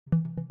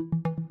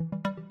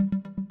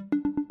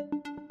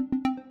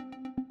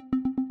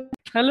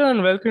Hello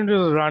and welcome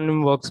to the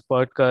Random Walks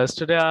podcast.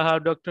 Today I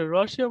have Dr.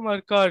 Rocio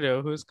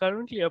Marcario, who is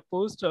currently a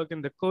postdoc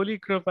in the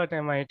Kohli group at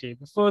MIT.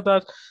 Before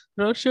that,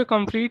 Rocio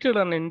completed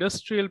an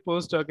industrial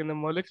postdoc in the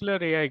molecular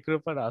AI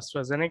group at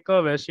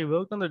AstraZeneca, where she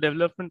worked on the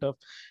development of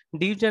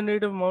deep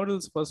generative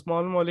models for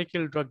small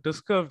molecule drug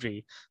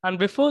discovery. And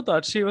before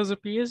that, she was a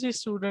PhD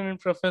student in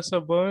Professor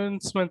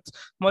Burns Smith's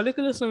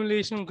molecular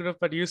simulation group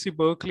at UC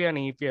Berkeley and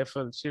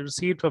EPFL. She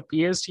received her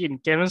PhD in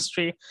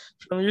chemistry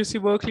from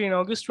UC Berkeley in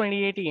August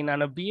 2018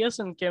 and a BS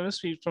in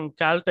chemistry from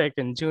Caltech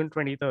in June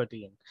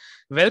 2013.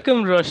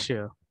 Welcome,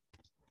 Russia.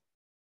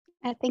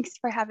 Thanks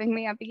for having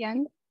me up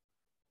again.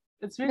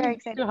 It's really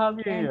good to have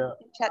you here.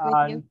 To chat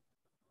with you.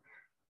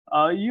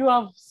 You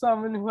have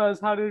someone who has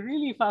had a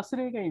really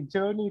fascinating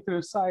journey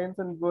through science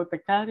in both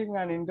academia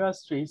and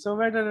industry. So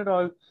where did it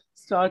all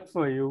start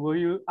for you? Were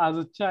you, as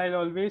a child,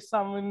 always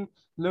someone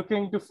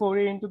looking to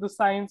foray into the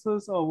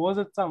sciences, or was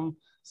it some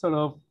sort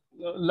of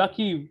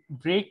lucky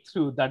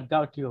breakthrough that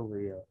got you over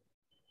here?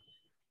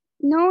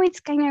 No, it's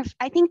kind of,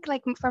 I think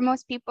like for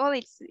most people,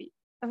 it's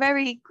a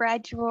very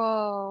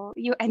gradual,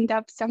 you end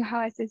up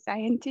somehow as a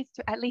scientist.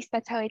 At least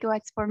that's how it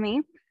was for me.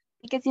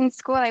 Because in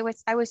school, I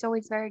was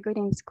always very good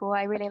in school.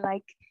 I really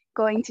like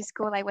going to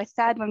school. I was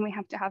sad when we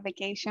have to have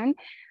vacation.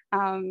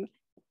 And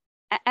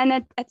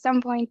at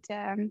some point,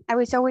 I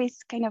was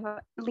always kind of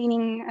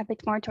leaning a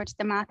bit more towards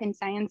the math and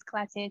science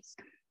classes.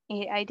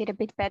 I did a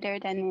bit better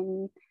than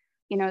in,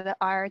 the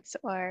arts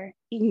or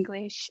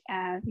English,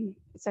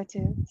 so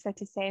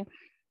to say.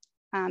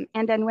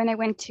 And then when I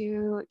went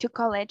to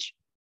college,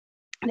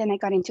 then I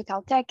got into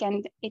Caltech,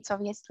 and it's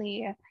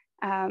obviously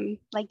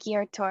like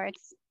geared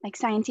towards like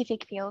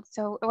scientific fields.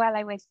 So while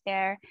I was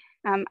there,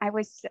 I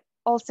was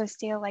also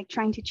still like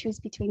trying to choose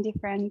between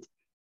different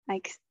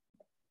like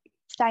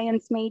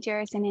science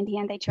majors, and in the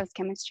end I chose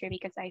chemistry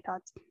because I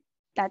thought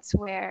that's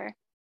where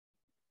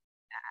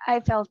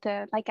I felt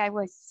like I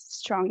was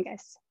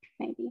strongest,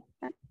 maybe.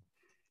 But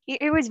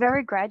it was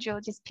very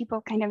gradual, just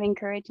people kind of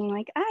encouraging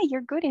like,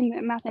 you're good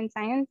in math and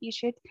science, you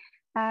should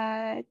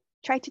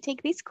try to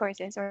take these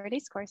courses or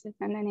these courses,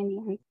 and then in the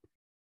end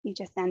you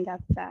just end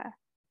up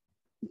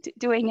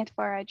doing it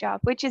for a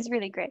job, which is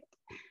really great.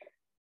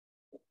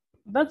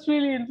 That's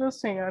really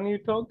interesting. And you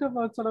talked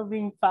about sort of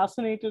being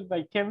fascinated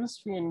by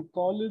chemistry in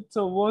college.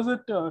 So was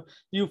it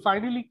you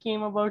finally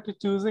came about to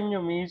choosing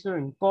your major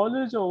in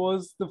college, or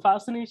was the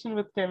fascination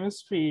with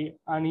chemistry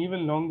an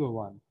even longer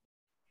one?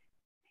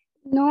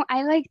 No,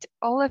 I liked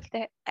all of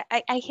the,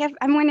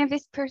 I'm one of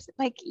this person,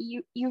 like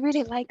you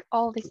really like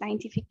all the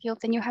scientific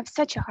fields and you have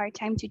such a hard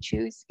time to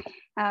choose.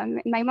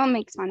 My mom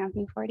makes fun of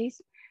me for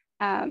this,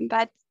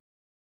 but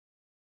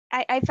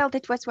I felt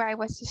it was where I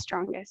was the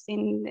strongest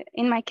in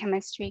my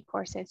chemistry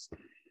courses.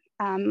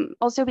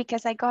 Also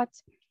because I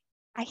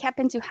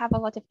happened to have a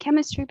lot of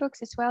chemistry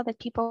books as well that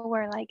people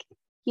were like,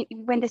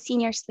 when the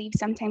seniors leave,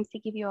 sometimes they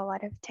give you a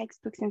lot of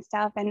textbooks and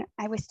stuff. And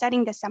I was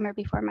studying the summer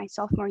before my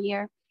sophomore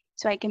year,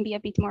 so I can be a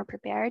bit more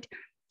prepared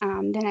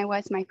than I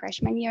was my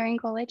freshman year in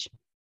college.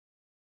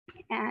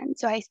 And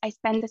so I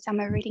spent the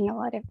summer reading a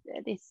lot of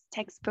these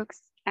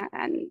textbooks,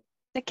 and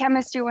the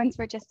chemistry ones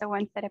were just the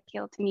ones that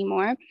appealed to me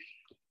more.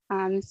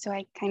 So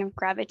I kind of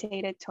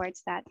gravitated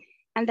towards that.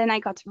 And then I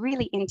got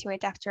really into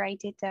it after I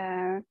did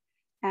the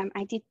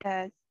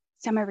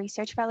summer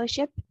research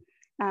fellowship.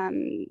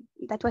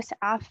 That was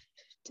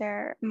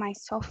after my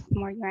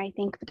sophomore year, I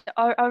think. But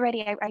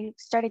already I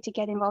started to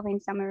get involved in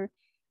summer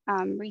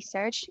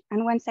research.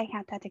 And once I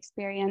had that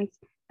experience,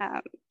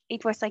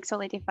 it was like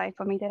solidified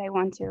for me that I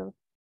want to,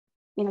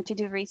 to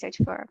do research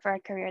for a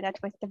career. That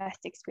was the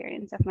best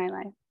experience of my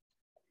life.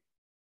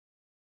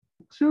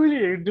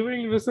 Truly,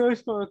 doing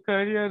research for a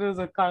career is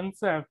a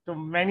concept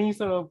many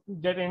sort of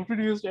get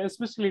introduced,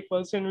 especially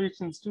first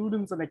generation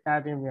students in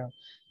academia,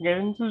 get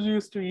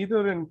introduced to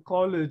either in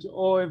college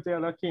or if they're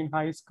lucky in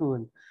high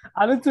school.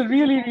 And it's a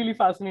really, really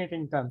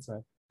fascinating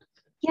concept.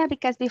 Yeah,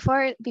 because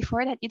before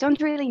that, you don't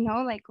really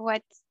know like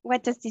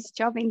what does this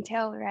job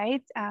entail,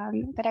 right?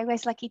 But I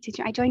was lucky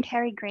to I joined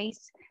Harry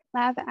Gray's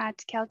lab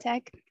at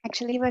Caltech.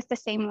 Actually, it was the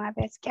same lab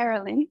as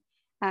Carolyn,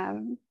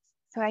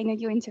 so I know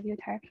you interviewed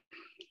her,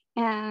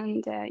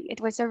 and it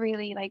was a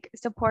really like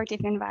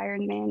supportive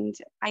environment.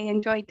 I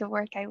enjoyed the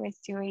work I was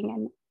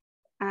doing,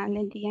 and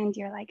in the end,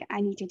 you're like,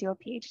 I need to do a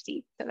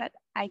PhD so that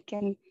I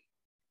can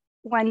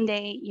one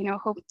day,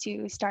 hope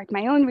to start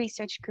my own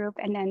research group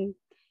and then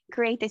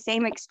create the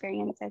same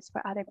experiences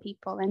for other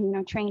people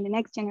and train the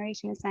next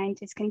generation of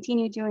scientists,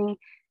 continue doing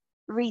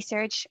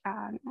research.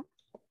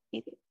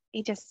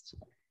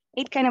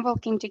 It kind of all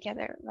came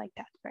together like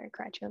that very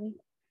gradually.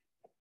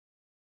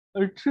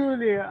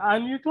 Truly,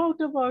 and you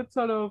talked about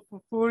sort of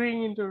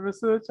foraying into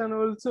research, and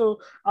also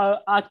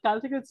at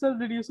Caltech itself,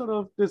 did you sort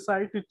of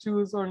decide to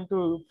choose on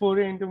to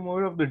foray into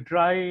more of the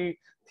dry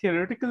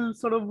theoretical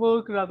sort of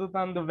work rather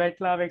than the wet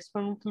lab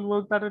experimental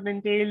work that it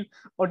entailed,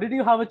 or did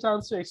you have a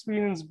chance to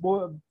experience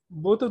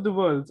both of the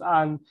worlds,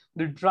 and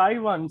the dry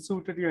one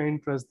suited your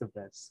interest the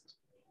best?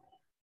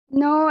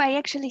 No, I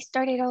actually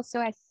started also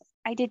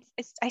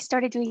I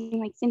started doing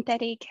like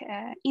synthetic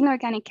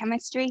inorganic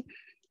chemistry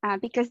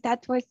because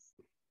that was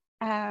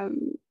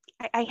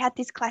I had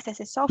this class as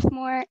a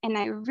sophomore and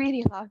I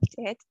really loved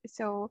it.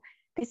 So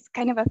this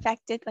kind of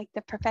affected like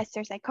the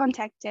professors I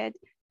contacted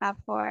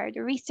for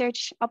the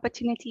research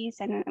opportunities.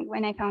 And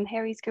when I found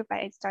Harry's group,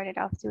 I started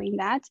off doing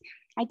that.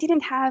 I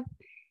didn't have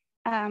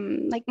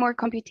like more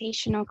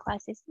computational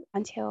classes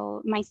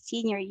until my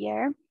senior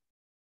year,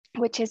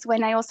 which is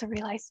when I also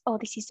realized, oh,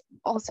 this is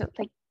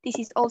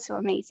also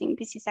amazing.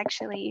 This is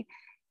actually,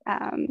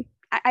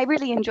 I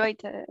really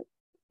enjoyed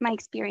my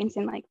experience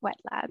in like wet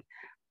lab.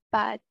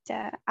 But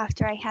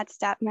after I had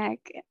StatMech,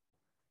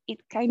 it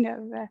kind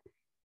of,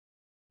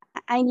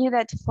 I knew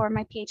that for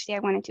my PhD, I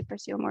wanted to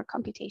pursue a more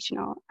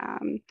computational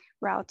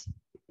route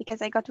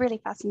because I got really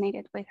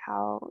fascinated with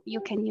how you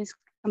can use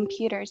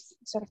computers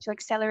sort of to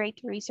accelerate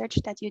the research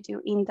that you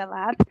do in the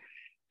lab,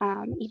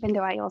 even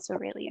though I also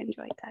really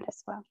enjoyed that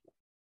as well.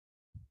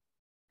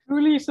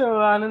 Truly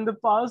so, and in the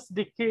past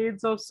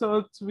decades of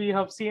sorts, we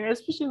have seen,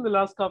 especially in the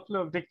last couple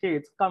of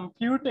decades,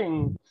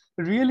 computing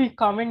really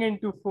coming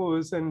into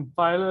force in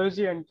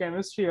biology and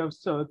chemistry of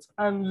sorts,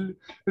 and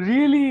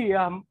really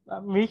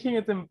making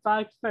its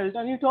impact felt.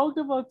 And you talked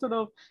about sort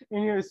of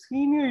in your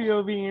senior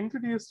year being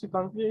introduced to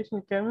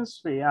computational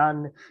chemistry,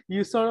 and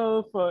you sort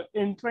of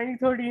in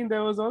 2013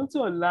 there was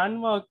also a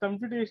landmark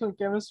computational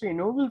chemistry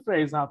Nobel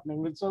Prize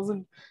happening, which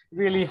doesn't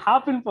really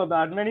happen for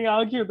that. Many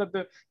argue that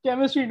the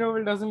chemistry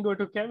Nobel doesn't go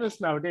to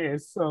chemists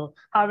nowadays. So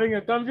having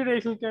a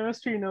computational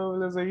chemistry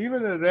Nobel is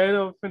even a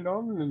rare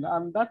phenomenon.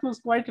 And that was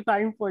quite a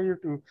time for you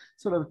to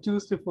sort of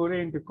choose to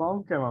foray into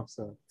ComChem of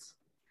sorts.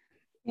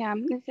 Yeah,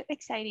 it's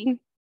exciting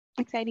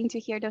to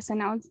hear those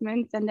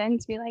announcements and then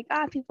to be like,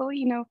 people,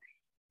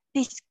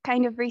 this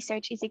kind of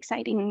research is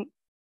exciting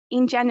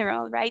in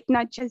general, right?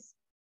 Not just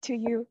to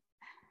you.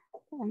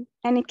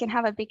 And it can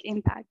have a big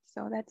impact.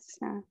 So that's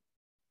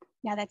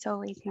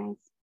always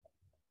nice.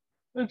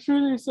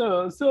 Truly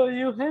so. So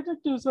you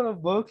headed to sort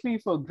of Berkeley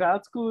for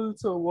grad school.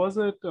 So was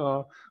it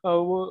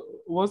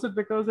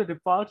because the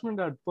department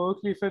at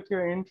Berkeley fit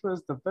your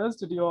interest the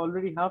best? Did you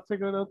already have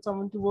figured out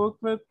someone to work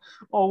with,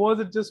 or was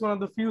it just one of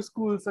the few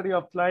schools that you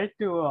applied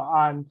to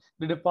and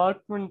the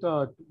department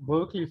at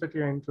Berkeley fit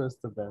your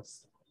interest the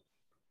best?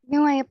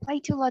 No, I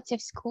applied to lots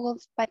of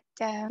schools, but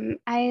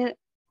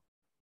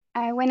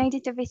when I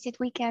did the visit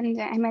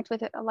weekend, I met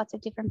with lots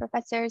of different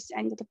professors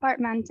and the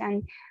department,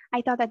 and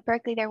I thought at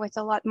Berkeley there was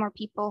a lot more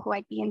people who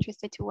I'd be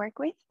interested to work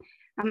with.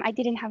 I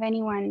didn't have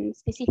anyone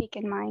specific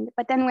in mind,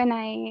 but then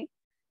when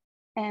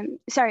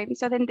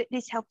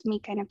this helped me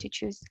kind of to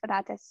choose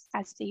that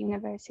as the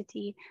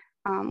university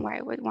where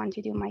I would want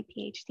to do my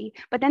PhD.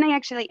 But then I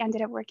actually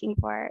ended up working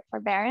for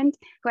Berend,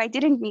 who I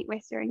didn't meet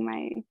with during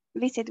my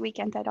visit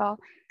weekend at all,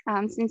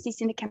 since he's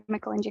in the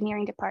chemical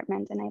engineering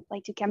department and I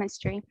applied to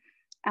chemistry.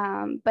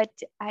 But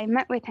I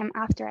met with him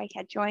after I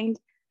had joined,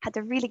 had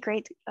a really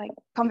great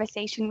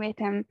conversation with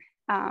him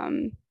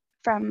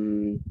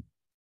from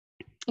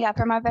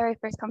our very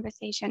first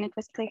conversation. It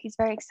was clear he's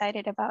very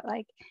excited about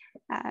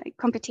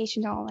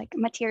computational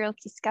materials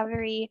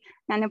discovery,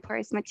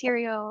 nanoporous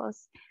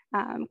materials,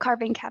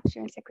 carbon capture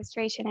and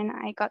sequestration, and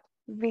I got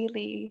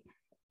really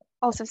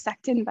also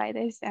sucked in by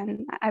this,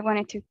 and I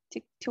wanted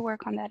to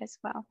work on that as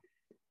well.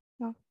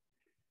 So.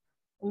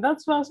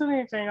 That's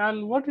fascinating.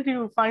 And what did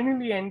you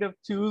finally end up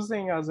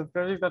choosing as a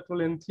project that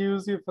will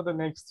enthuse you for the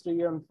next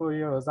 3 and 4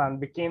 years and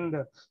became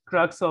the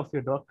crux of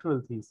your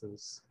doctoral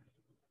thesis?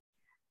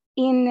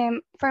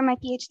 For my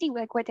PhD,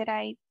 what did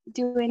I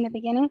do in the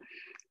beginning?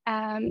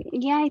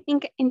 I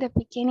think in the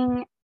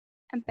beginning,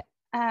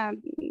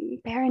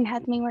 Berend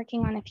had me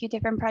working on a few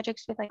different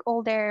projects with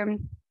older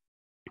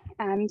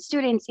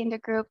students in the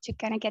group to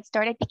kind of get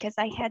started because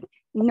I had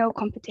no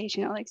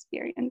computational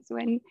experience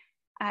when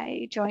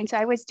I joined. So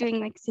I was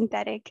doing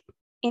synthetic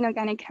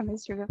inorganic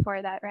chemistry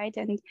before that, right?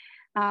 And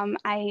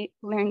I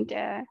learned,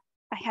 I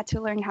had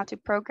to learn how to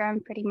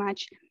program pretty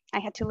much. I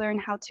had to learn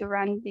how to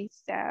run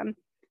these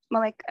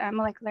not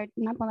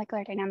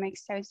molecular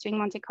dynamics. I was doing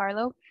Monte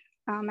Carlo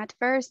at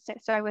first.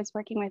 So I was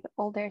working with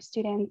older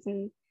students,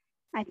 and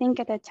I think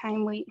at that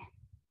time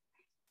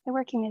they're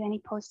working with any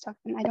postdoc,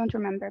 and I don't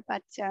remember,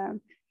 but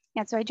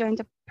so I joined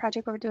a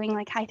project where we're doing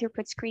high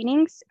throughput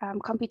screenings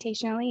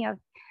computationally of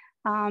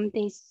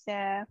these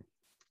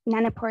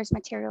nanoporous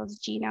materials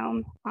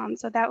genome.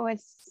 So that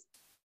was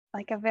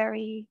a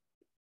very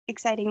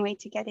exciting way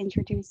to get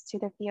introduced to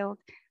the field.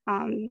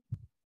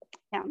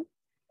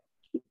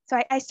 So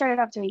I started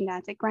off doing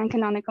that, Grand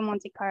Canonical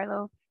Monte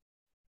Carlo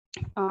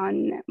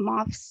on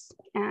MOFs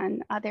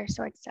and other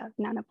sorts of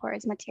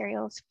nanoporous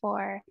materials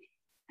for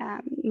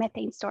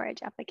methane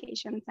storage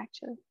applications,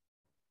 actually.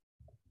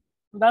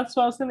 That's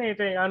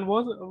fascinating. And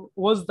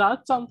was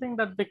that something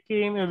that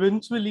became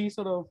eventually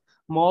sort of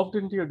morphed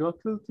into your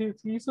doctoral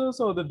thesis,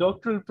 or the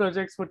doctoral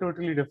projects were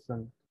totally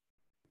different?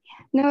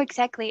 No,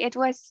 exactly.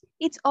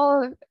 It's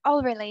all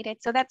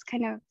related. So that's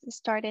kind of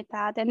started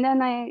that. And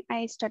then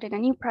I started a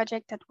new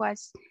project that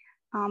was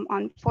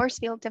on force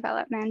field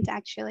development,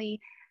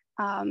 actually.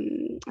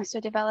 So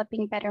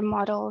developing better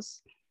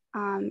models,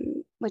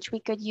 which we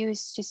could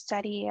use to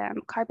study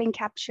carbon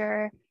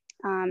capture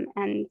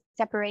and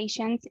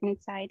separations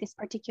inside this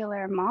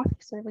particular MOF.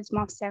 So it was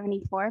MOF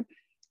 74.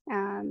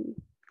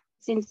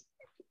 Since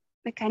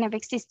the kind of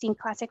existing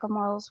classical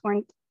models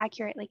weren't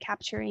accurately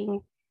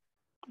capturing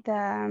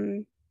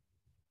the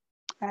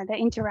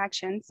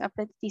interactions of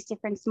these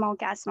different small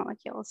gas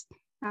molecules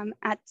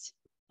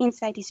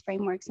inside these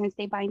frameworks, since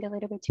they bind a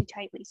little bit too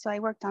tightly. So I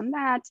worked on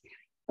that.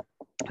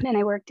 Then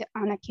I worked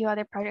on a few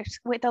other projects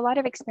with a lot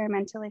of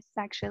experimentalists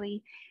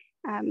actually,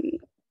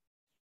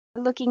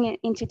 looking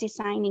into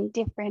designing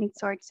different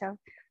sorts of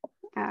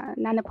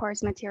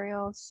nanoporous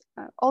materials,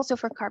 also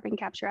for carbon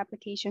capture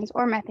applications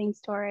or methane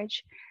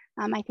storage.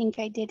 I think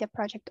I did a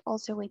project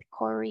also with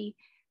Corey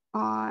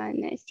on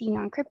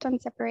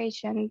xenon-krypton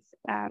separations.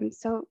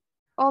 So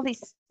all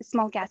these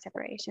small gas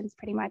separations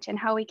pretty much, and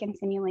how we can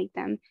simulate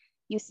them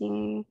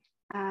using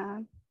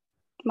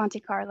Monte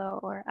Carlo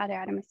or other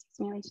atomistic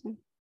simulations.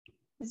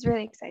 It's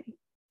really exciting.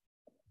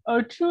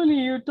 Truly,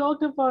 you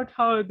talked about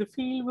how the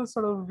field was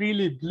sort of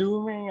really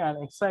blooming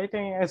and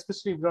exciting,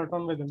 especially brought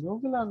on by the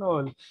Nobel and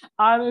all.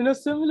 And in a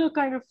similar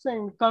kind of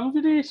thing,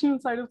 computational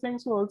side of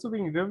things were also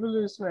being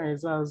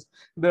revolutionized as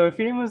the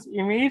famous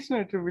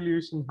ImageNet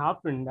revolution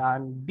happened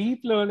and deep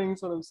learning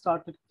sort of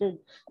started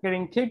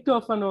getting kicked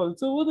off and all.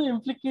 So were the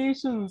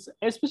implications,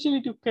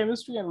 especially to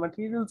chemistry and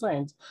material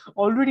science,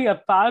 already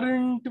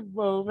apparent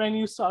when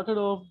you started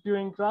off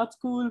doing grad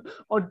school,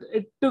 or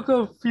it took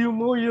a few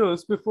more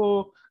years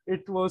before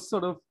it was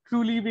sort of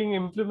truly being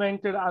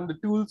implemented and the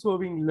tools were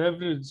being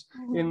leveraged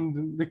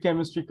in the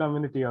chemistry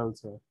community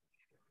also?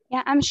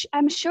 Yeah,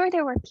 I'm sure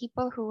there were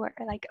people who were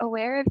like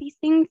aware of these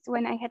things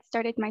when I had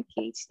started my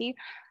PhD.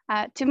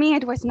 To me,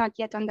 it was not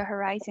yet on the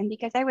horizon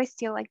because I was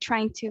still like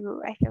trying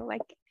to, I feel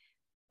like,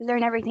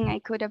 learn everything I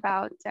could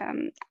about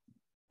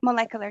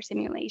molecular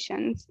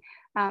simulations,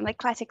 like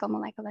classical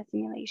molecular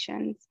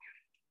simulations.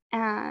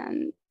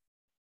 And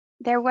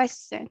there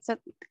was, so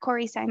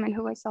Corey Simon,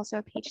 who was also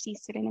a PhD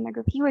student in the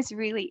group, he was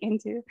really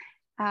into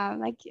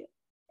like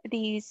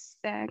these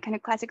kind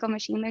of classical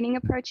machine learning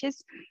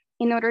approaches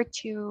in order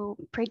to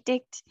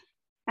predict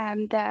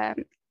the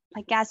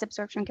like gas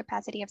absorption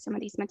capacity of some of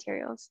these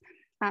materials.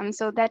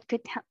 So that could,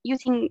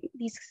 using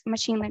these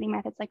machine learning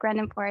methods like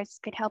random forests,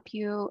 could help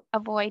you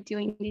avoid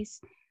doing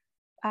these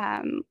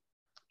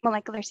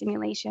molecular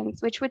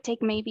simulations, which would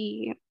take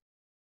maybe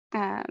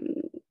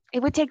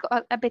it would take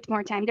a bit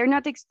more time. They're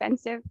not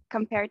expensive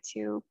compared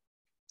to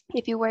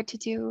if you were to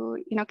do,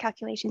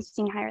 calculations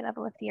using higher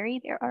level of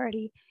theory. They're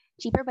already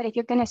cheaper, but if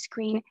you're going to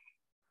screen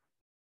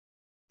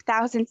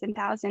thousands and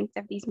thousands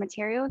of these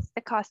materials,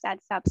 the cost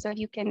adds up. So if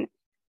you can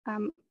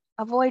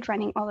avoid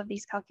running all of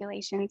these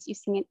calculations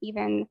using an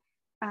even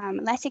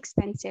less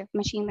expensive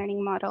machine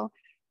learning model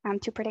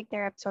to predict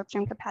their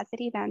absorption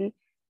capacity, then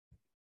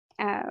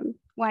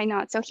why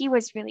not? So he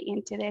was really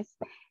into this.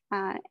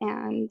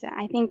 And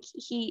I think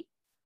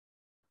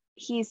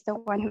he's the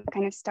one who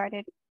kind of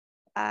started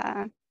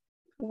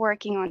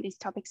working on these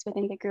topics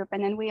within the group,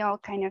 and then we all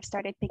kind of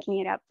started picking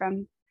it up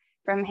from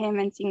him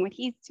and seeing what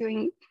he's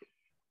doing.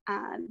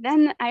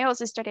 Then I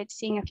also started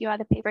seeing a few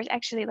other papers,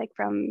 actually, like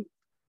from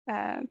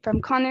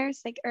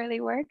Connor's like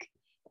early work,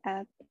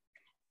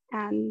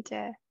 and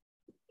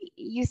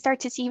you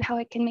start to see how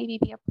it can maybe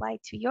be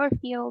applied to your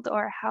field,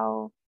 or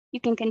how you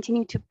can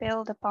continue to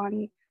build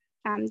upon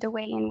the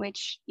way in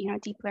which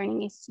deep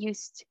learning is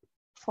used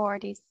for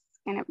these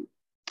kind of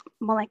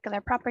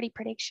molecular property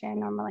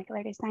prediction or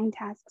molecular design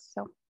tasks.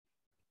 So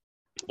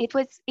it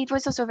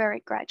was also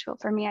very gradual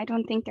for me. I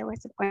don't think there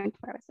was a point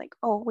where I was like,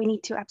 oh, we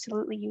need to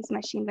absolutely use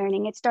machine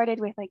learning. It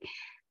started with like,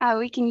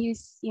 we can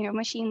use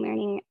machine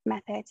learning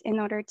methods in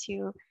order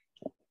to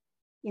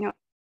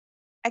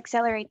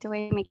accelerate the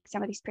way we make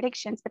some of these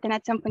predictions. But then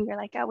at some point you're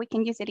like, oh, we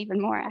can use it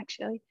even more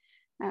actually.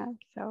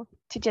 So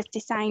to just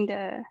design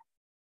the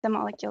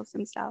molecules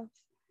themselves.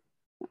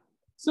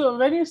 So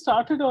when you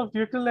started off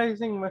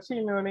utilizing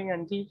machine learning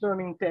and deep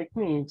learning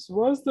techniques,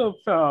 was the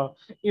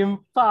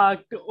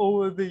impact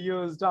over the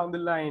years down the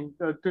line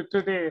to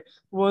today,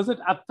 was it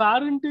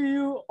apparent to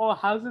you, or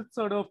has it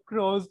sort of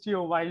crossed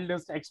your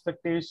wildest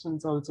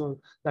expectations also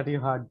that you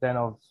had then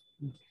of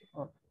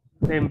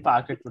the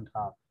impact it would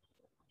have?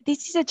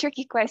 This is a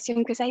tricky question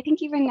because I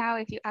think even now,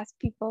 if you ask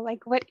people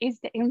like, what is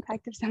the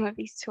impact of some of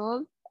these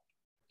tools,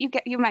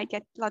 you might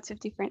get lots of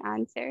different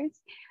answers.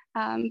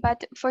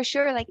 But for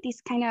sure, like these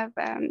kind of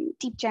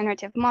deep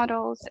generative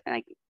models,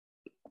 like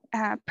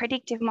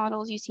predictive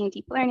models using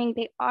deep learning,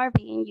 they are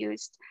being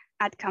used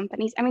at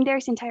companies. I mean,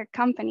 there's entire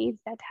companies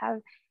that have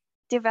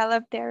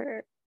developed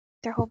their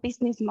whole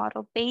business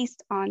model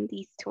based on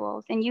these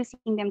tools and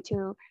using them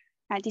to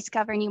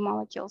discover new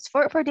molecules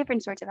for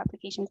different sorts of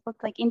applications, both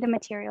like in the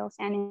materials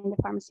and in the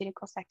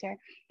pharmaceutical sector,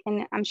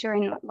 and I'm sure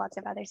in lots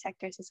of other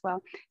sectors as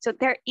well. So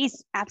there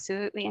is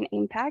absolutely an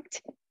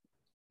impact.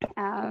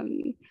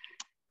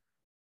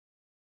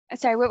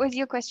 Sorry, what was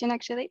your question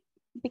actually?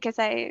 Because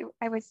I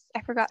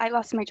forgot, I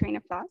lost my train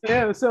of thought.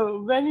 Yeah,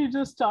 so when you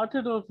just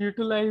started off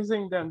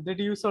utilizing them, did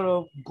you sort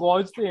of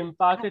gauge the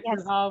impact it Yes.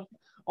 would have?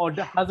 or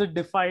has it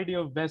defied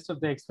your best of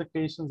the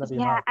expectations that you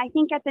Yeah, had? I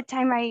think at the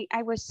time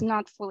I was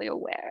not fully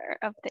aware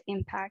of the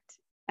impact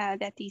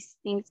that these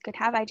things could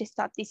have. I just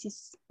thought this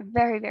is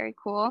very, very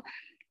cool.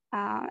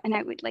 And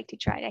I would like to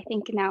try it. I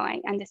think now I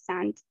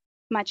understand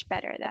much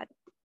better that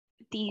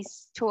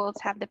these tools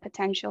have the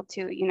potential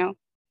to,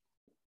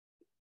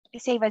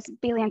 save us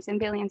billions and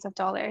billions of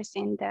dollars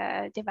in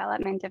the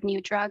development of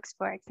new drugs,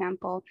 for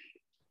example,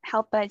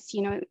 help us,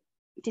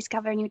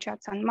 discover new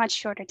drugs on much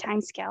shorter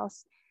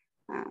timescales.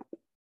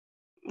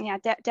 Yeah,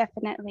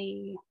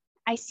 definitely.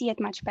 I see it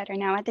much better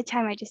now. At the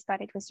time, I just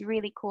thought it was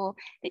really cool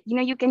that,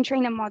 you can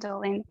train a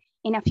model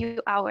in a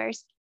few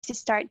hours to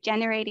start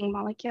generating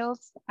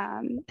molecules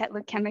that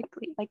look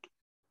chemically, like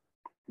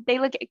they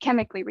look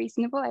chemically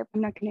reasonable. I'm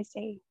not going to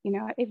say,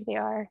 if they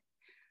are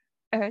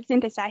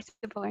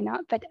synthesizable or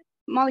not, but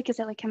molecules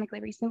that look chemically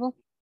reasonable.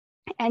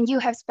 And you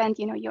have spent,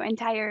 your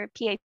entire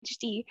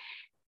PhD,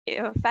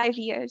 5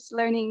 years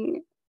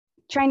learning,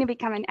 trying to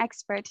become an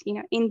expert,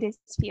 in this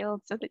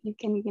field so that you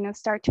can,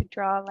 start to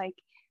draw like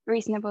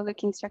reasonable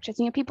looking structures.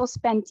 People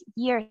spend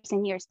years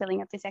and years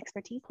building up this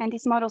expertise, and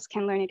these models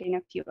can learn it in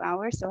a few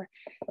hours or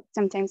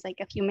sometimes like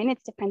a few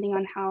minutes, depending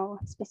on how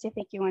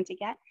specific you want to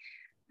get.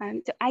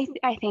 So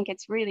I think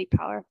it's really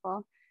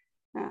powerful.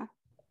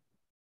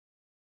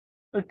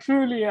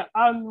 Truly,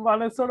 and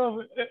one is sort of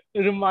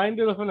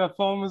reminded of an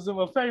aphorism,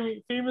 a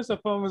famous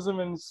aphorism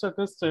in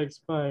statistics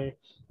by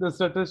the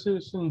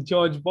statistician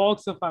George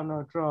Box, if I'm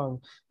not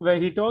wrong, where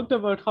he talked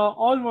about how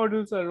all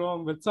models are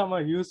wrong, but some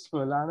are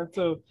useful. And it's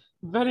a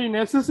very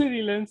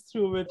necessary lens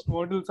through which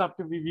models have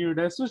to be viewed,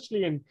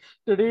 especially in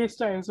today's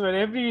times where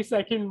every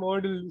second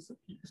model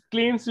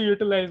claims to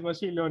utilize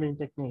machine learning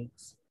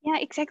techniques. Yeah,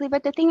 exactly.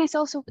 But the thing is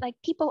also like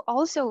people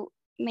also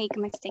make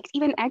mistakes.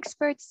 Even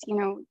experts,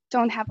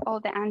 don't have all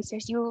the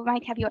answers. You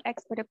might have your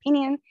expert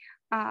opinion,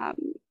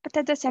 but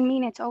that doesn't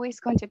mean it's always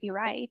going to be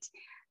right.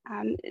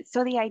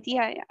 So the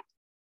idea,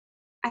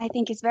 I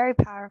think, is very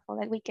powerful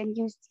that we can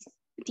use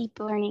deep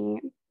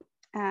learning,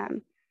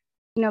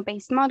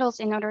 based models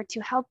in order to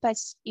help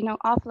us,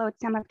 offload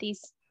some of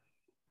these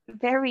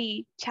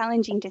very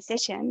challenging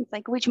decisions,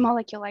 like which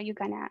molecule are you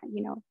gonna,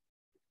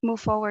 move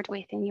forward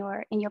with in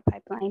your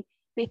pipeline.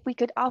 If we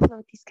could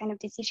offload these kind of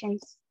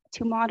decisions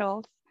to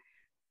models,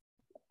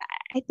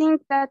 I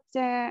think that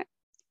I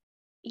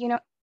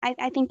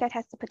think that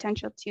has the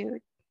potential to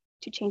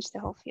change the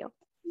whole field,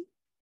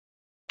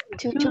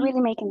 to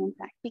really make an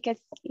impact. Because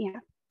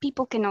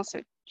people can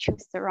also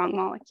choose the wrong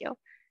molecule.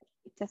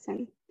 It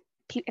doesn't.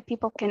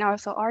 People can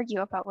also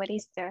argue about what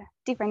is the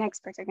different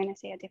experts are going to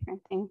say a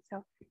different thing.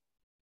 So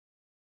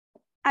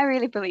I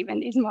really believe in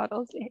these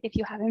models. If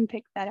you haven't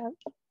picked that up.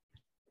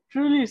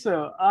 Truly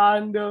so.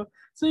 And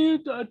so you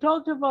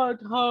talked about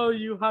how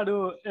you had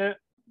a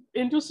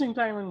interesting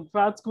time in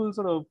grad school,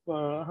 sort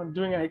of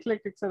doing an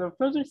eclectic set of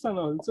projects and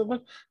all. So,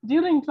 but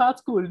during grad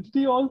school, did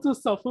you also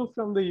suffer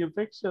from the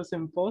ubiquitous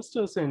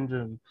imposter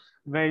syndrome,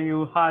 where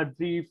you had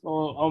brief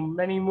or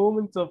many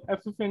moments of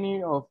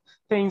epiphany of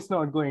things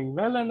not going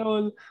well and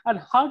all? And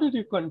how did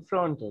you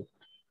confront it?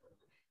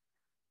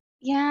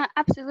 Yeah,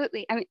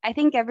 absolutely. I mean, I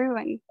think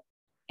everyone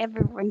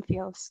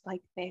feels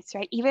like this,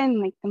 right?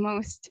 Even like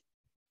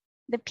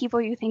the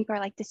people you think are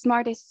like the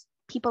smartest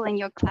people in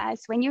your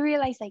class, when you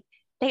realize like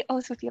they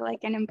also feel like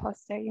an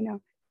imposter,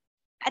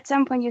 at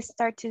some point you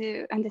start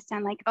to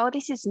understand like, oh,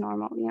 this is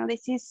normal,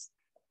 this is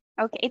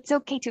okay. It's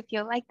okay to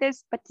feel like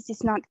this, but this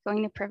is not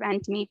going to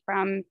prevent me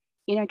from,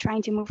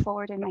 trying to move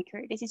forward in my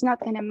career. This is not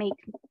going to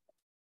make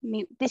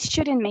me, this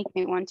shouldn't make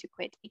me want to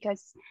quit,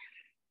 because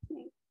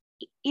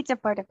it's a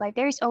part of life.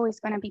 There is always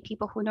going to be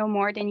people who know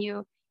more than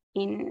you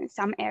in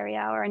some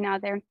area or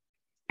another,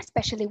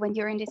 especially when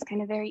you're in this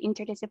kind of very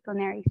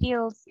interdisciplinary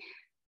fields.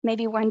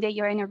 Maybe one day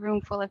you're in a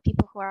room full of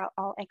people who are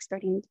all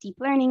expert in deep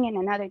learning, and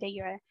another day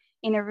you're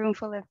in a room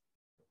full of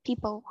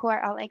people who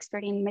are all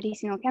expert in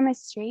medicinal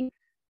chemistry.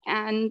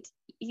 And,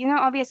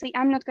 obviously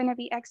I'm not going to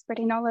be expert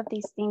in all of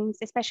these things,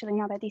 especially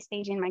not at this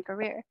stage in my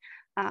career.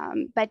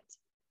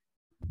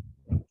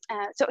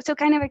 So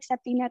kind of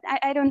accepting that,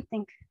 I don't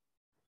think,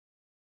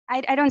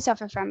 I don't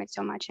suffer from it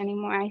so much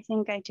anymore. I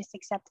think I just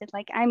accepted,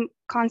 like, I'm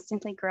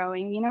constantly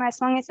growing, as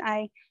long as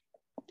I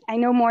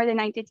know more than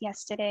I did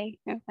yesterday,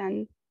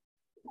 then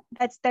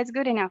that's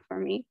good enough for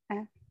me.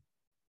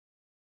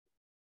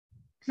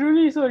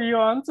 Truly, so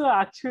your answer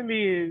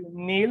actually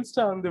nails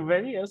down the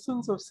very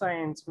essence of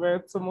science, where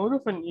it's a more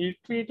of an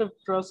iterative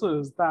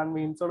process than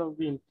being sort of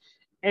being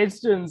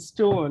etched in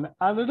stone.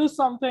 And it is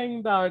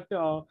something that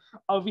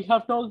we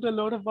have talked a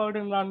lot about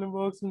in Random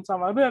Works in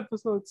some other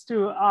episodes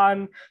too.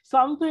 And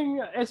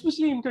something,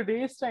 especially in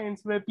today's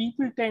times, where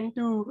people tend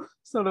to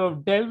sort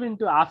of delve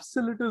into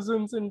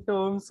absolutisms in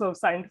terms of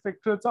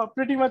scientific truths, or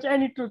pretty much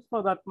any truth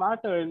for that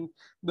matter, in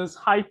this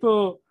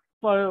hyper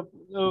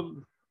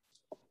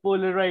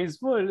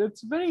polarized world,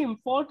 it's very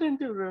important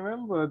to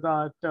remember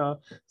that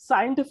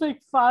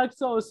scientific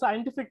facts or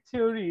scientific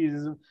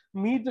theories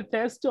meet the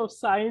test of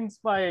science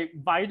by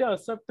wider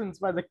acceptance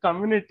by the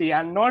community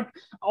and not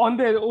on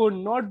their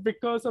own, not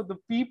because of the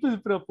people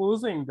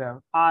proposing them.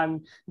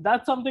 And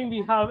that's something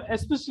we have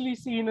especially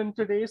seen in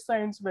today's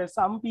science, where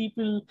some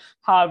people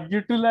have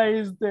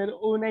utilized their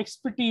own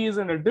expertise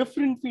in a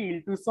different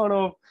field to sort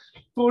of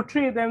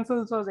portray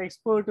themselves as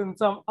expert in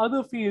some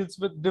other fields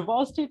with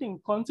devastating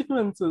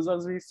consequences,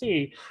 as we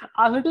say.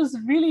 And it is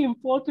really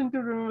important to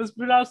remember,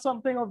 whereas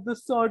something of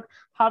this sort,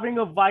 having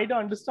a wider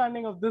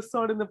understanding of this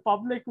sort in the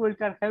public world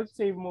can help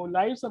save more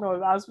lives and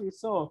all, as we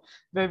saw,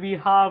 where we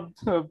have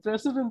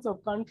presidents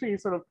of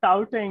countries sort of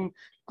touting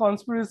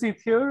conspiracy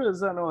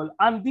theories and all.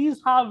 And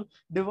these have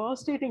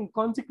devastating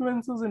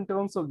consequences in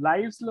terms of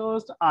lives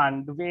lost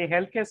and the way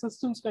healthcare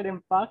systems get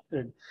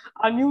impacted.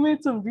 And you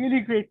made some really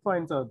great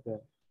points out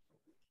there.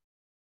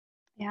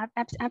 Yeah,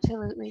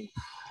 absolutely.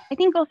 I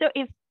think also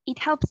if it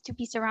helps to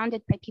be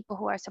surrounded by people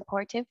who are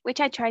supportive, which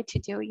I try to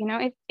do, you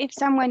know, if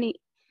someone,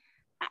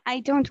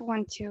 I don't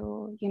want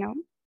to, you know,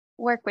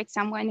 work with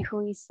someone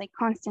who is like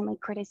constantly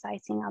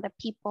criticizing other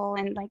people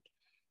and like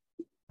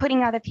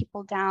putting other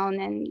people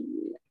down. And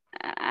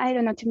I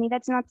don't know, to me,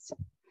 that's not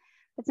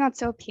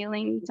so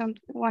appealing. Don't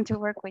want to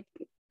work with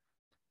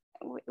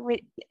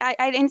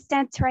I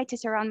instead try to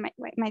surround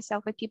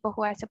myself with people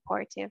who are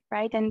supportive,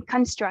 right, and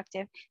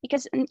constructive,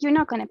 because you're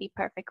not going to be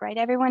perfect, right?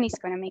 Everyone is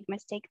going to make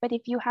mistakes, but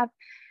if you have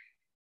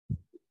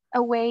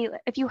a way,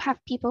 if you have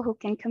people who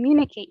can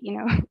communicate, you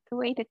know, the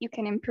way that you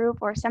can improve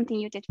or something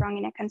you did wrong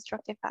in a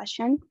constructive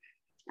fashion,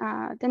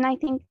 then I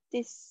think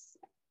this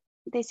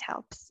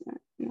helps.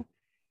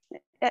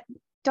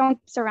 Don't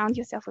surround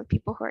yourself with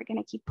people who are going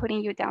to keep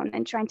putting you down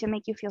and trying to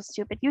make you feel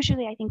stupid.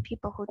 Usually, I think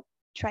people who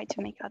try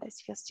to make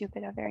others feel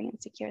stupid are very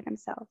insecure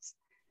themselves.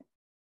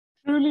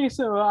 Truly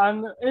so.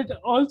 And it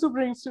also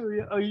brings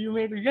to you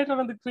made yet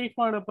another great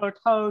point about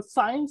how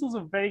science is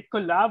a very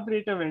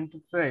collaborative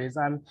enterprise.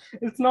 And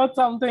it's not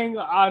something,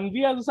 and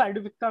we as a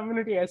scientific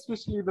community,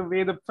 especially the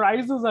way the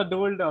prizes are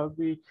doled out,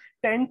 we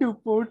tend to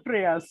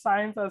portray as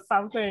science as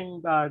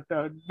something that,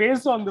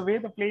 based on the way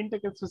the plane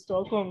tickets to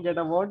Stockholm get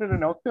awarded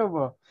in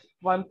October,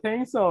 one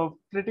thinks of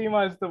pretty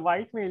much the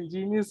white male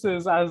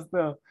geniuses as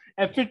the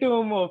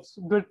epitome of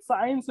good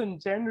science in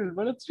general.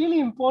 But it's really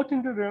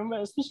important to remember,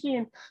 especially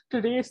in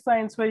today's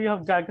science, where you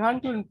have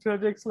gargantuan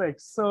projects like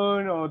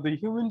CERN or the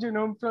Human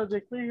Genome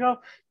Project, where you have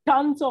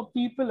tons of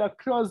people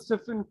across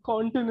different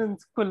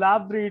continents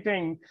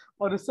collaborating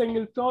on a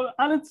single problem.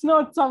 And it's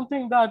not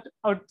something that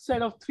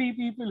outside of three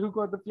people who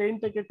got the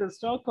plane ticket to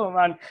Stockholm,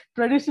 and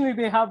traditionally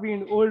they have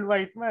been old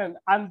white men,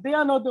 and they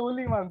are not the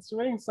only ones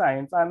doing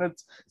science. And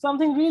it's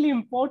something really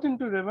important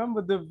to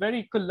remember, the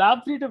very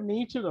collaborative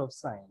nature of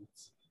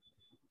science.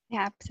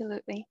 Yeah,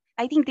 absolutely.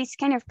 I think these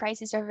kind of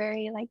prizes are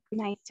very like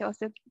nice to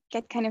also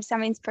get kind of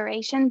some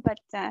inspiration, but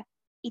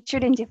it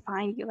shouldn't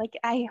define you. Like,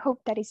 I hope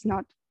that is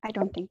not, I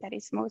don't think that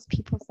is most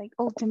people's like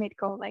ultimate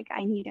goal. Like,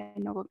 I need a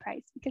Nobel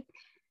Prize, because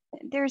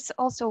there's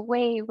also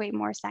way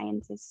more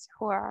scientists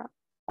who are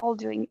all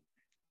doing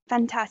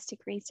fantastic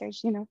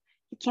research. You know,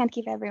 you can't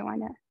give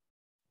everyone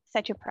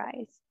such a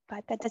prize,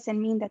 but that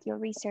doesn't mean that your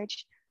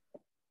research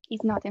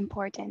is not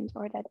important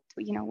or that,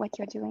 you know, what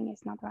you're doing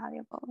is not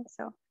valuable.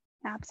 So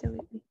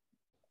absolutely.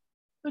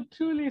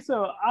 Truly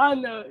so.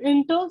 And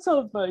in terms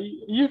of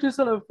you do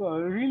sort of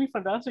really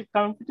fantastic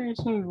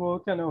computational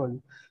work and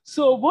all.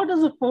 So what is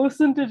the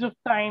percentage of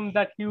time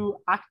that you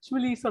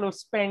actually sort of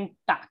spend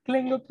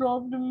tackling a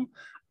problem,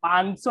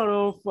 and sort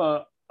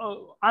of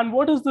and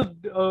what is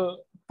the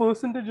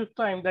percentage of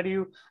time that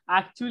you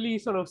actually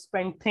sort of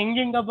spend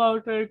thinking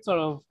about it, sort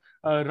of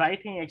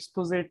writing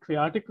expository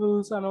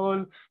articles and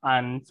all,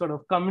 and sort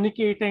of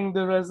communicating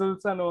the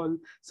results and all?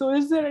 So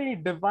is there any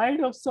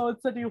divide of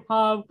sorts that you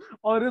have,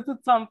 or is it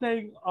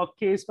something a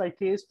case by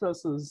case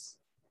process,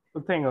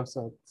 a thing of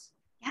sorts?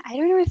 Yeah, I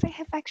don't know if I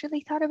have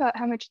actually thought about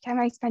how much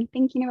time I spend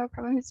thinking about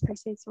problems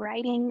versus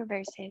writing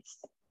versus,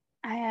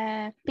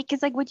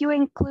 because like, would you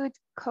include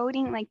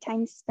coding, like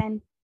time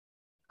spent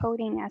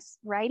coding, as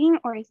writing,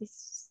 or is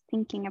this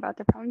thinking about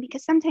the problem?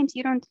 Because sometimes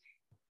you don't,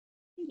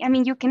 I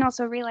mean, you can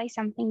also realize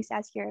some things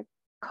as you're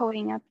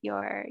coding up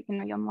your, you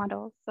know, your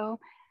model. So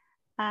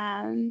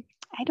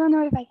I don't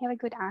know if I have a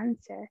good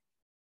answer.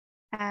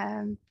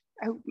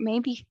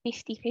 Maybe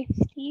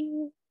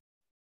 50-50.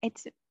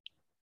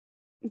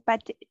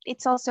 But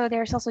it's also,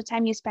 there's also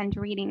time you spend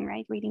reading,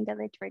 right? Reading the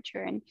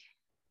literature,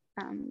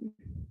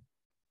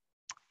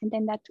 and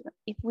then that,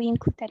 if we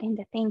include that in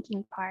the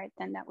thinking part,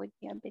 then that would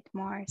be a bit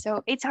more.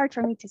 So it's hard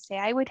for me to say.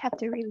 I would have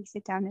to really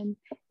sit down and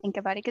think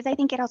about it, because I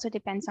think it also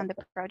depends on the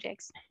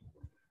projects.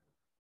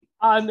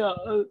 And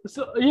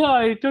so, yeah,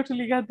 I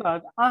totally get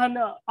that. And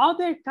are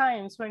there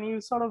times when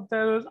you sort of,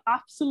 there is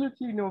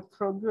absolutely no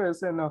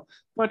progress in a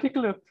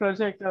particular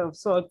project of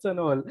sorts and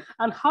all?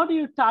 And how do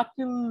you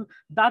tackle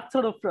that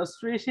sort of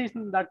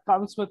frustration that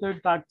comes with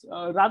it, that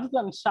rather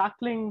than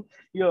shackling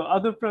your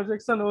other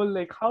projects and all,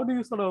 like, how do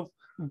you sort of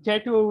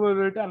get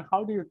over it, and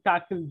how do you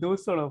tackle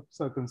those sort of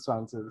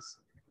circumstances?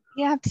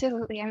 Yeah,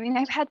 absolutely. I mean,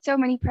 I've had so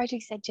many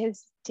projects that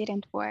just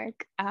didn't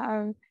work.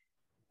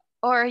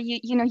 Or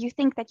you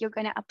think that you're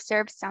going to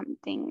observe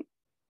something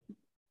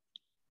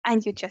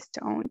and you just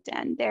don't,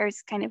 and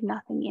there's kind of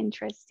nothing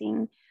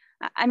interesting.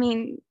 I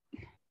mean,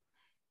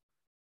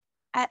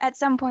 at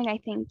some point, I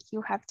think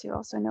you have to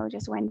also know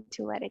just when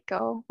to let it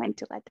go, when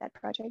to let that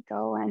project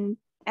go,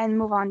 and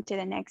move on to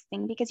the next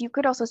thing. Because you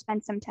could also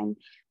spend some time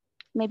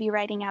maybe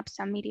writing up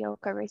some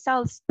mediocre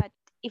results, but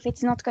if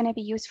it's not going to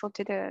be useful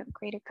to the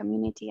greater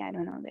community, I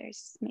don't know,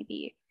 there's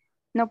maybe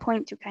no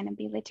point to kind of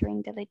be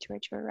littering the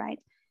literature, right?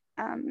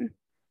 Um,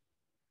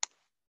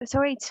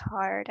 so it's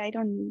hard. I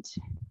don't,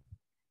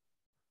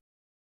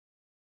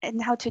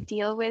 and how to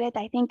deal with it.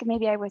 I think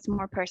maybe I was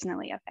more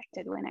personally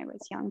affected when I was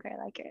younger,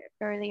 like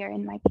earlier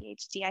in my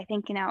PhD. I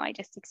think now I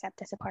just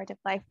accept as a part of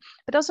life.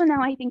 But also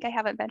now I think I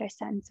have a better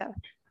sense of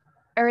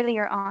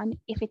earlier on,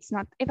 if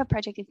a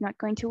project is not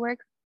going to work,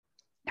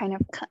 kind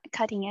of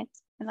cutting it,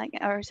 like,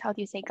 or how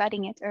do you say,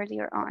 gutting it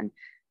earlier on,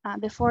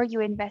 before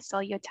you invest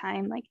all your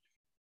time like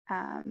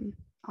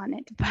on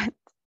it. But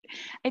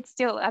it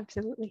still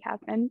absolutely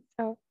happens.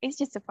 So it's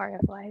just a part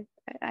of life.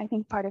 I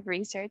think part of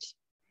research.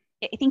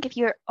 I think if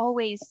you're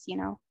always,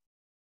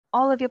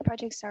 all of your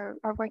projects are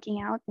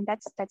working out, and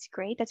that's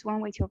great. That's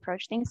one way to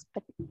approach things,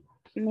 but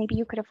maybe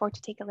you could afford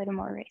to take a little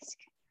more risk.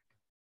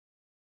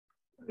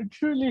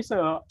 Truly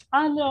so.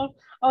 And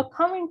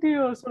coming to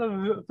your sort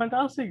of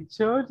fantastic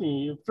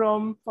journey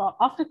from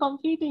after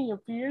completing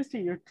your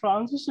PhD, you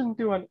transitioned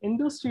to an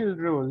industrial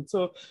role.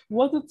 So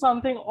was it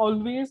something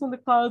always on the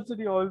cards that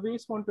you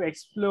always want to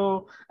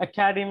explore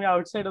academia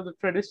outside of the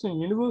traditional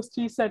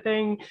university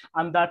setting,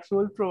 and that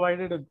role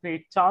provided a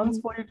great chance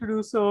for you to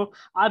do so?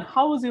 And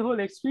how was your whole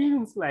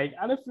experience like?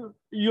 And if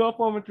you are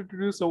permitted to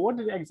do so, what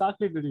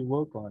exactly did you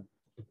work on?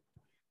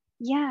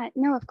 Yeah,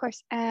 no, of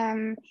course.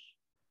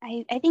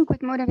 I think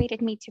what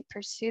motivated me to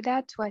pursue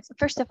that was,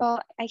 first of all,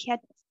 I had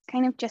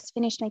kind of just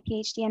finished my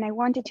PhD and I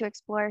wanted to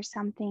explore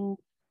something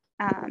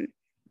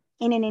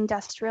in an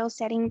industrial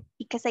setting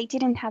because I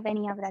didn't have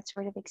any of that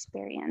sort of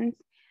experience.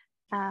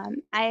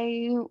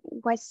 I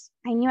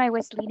knew I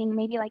was leaning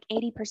maybe like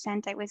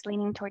 80%, I was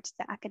leaning towards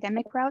the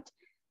academic route.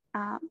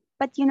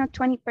 But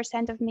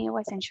 20% of me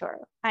wasn't sure.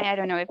 I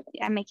don't know if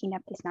I'm making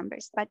up these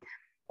numbers, but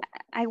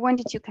I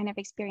wanted to kind of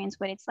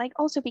experience what it's like.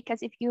 Also,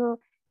 because if you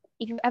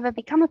ever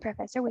become a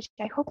professor, which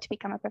I hope to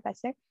become a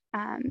professor,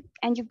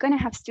 and you're going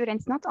to have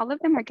students, not all of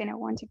them are going to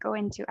want to go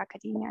into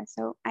academia.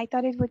 So I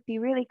thought it would be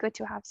really good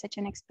to have such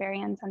an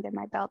experience under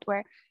my belt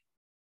where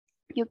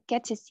you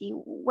get to see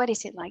what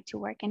is it like to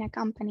work in a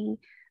company.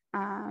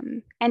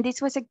 And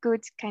this was a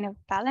good kind of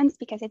balance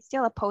because it's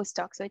still a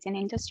postdoc, so it's an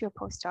industrial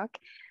postdoc.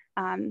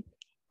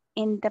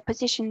 In the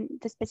position,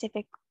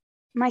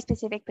 my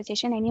specific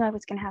position, I knew I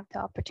was going to have the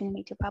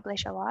opportunity to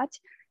publish a lot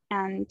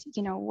and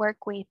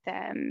work with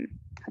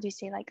how do you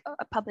say, like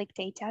a public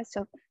data,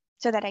 so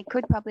that I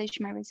could publish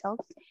my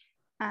results.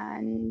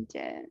 And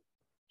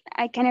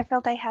I kind of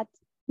felt I had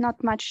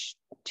not much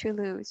to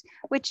lose,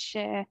 which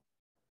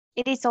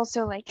it is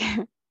also like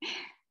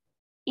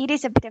it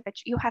is a bit of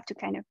you have to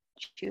kind of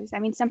choose. I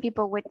mean, some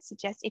people would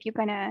suggest if you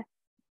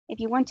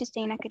want to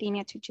stay in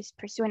academia, to just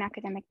pursue an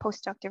academic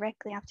postdoc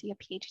directly after your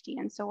PhD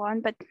and so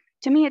on. But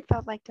to me, it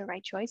felt like the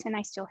right choice, and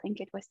I still think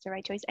it was the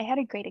right choice. I had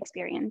a great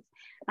experience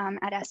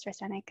at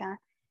AstraZeneca.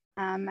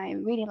 I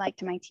really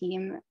liked my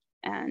team,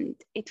 and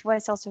it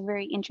was also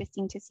very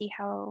interesting to see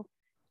how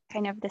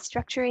kind of the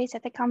structure is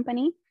at the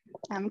company.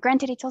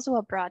 Granted, it's also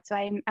abroad, so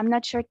I'm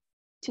not sure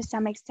to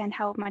some extent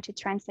how much it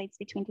translates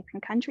between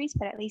different countries,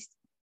 but at least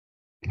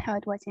how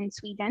it was in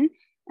Sweden.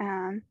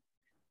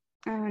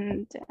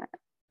 And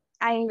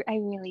I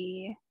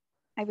really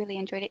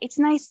enjoyed it. It's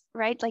nice,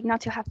 right? Like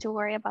not to have to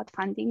worry about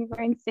funding,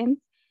 for instance.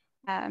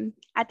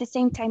 At the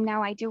same time,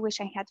 now I do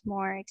wish I had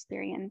more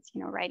experience,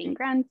 writing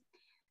grants,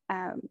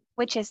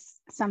 which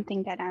is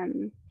something that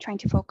I'm trying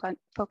to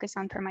focus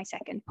on for my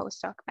second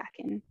postdoc back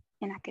in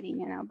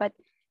academia now. But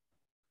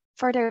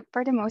for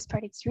the most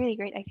part, it's really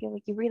great. I feel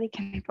like you really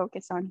can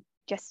focus on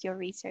just your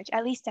research,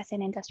 at least as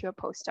an industrial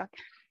postdoc.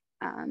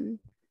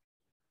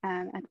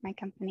 At my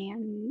company,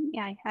 and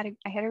yeah, I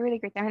had a really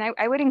great time. And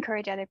I would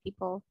encourage other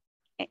people,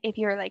 if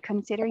you're like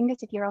considering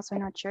this, if you're also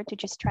not sure, to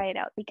just try it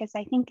out, because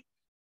I think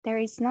there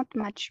is not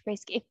much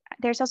risk. If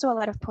there's also a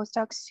lot of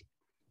postdocs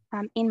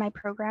in my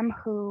program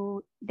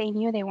who they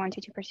knew they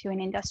wanted to pursue an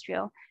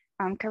industrial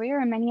career,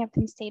 and many of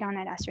them stayed on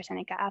at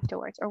AstraZeneca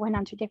afterwards or went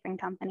on to different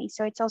companies.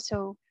 So it's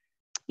also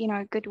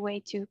a good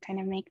way to kind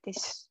of make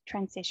this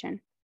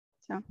transition.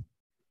 So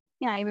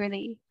yeah,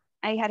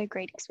 I had a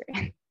great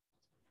experience.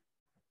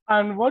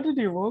 And what did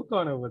you work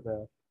on over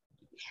there?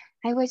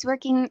 I was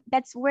working,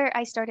 that's where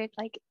I started,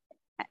 like,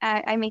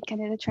 I made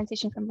kind of the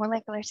transition from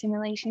molecular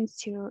simulations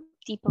to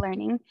deep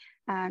learning,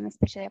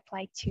 especially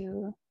applied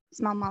to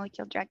small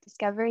molecule drug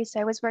discovery.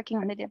 So I was working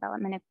on the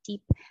development of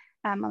deep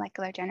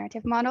molecular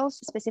generative models,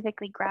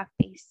 specifically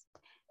graph-based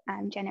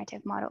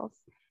generative models.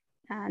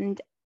 And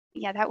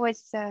yeah, that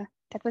was a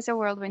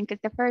whirlwind,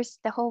 because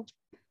the whole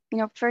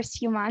first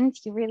few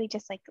months, you really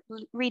just like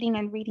reading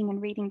and reading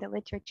and reading the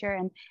literature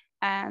and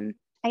I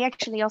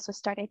actually also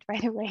started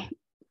right away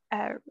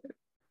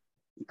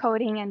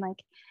coding and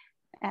like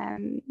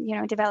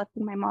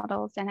developing my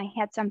models, and I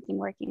had something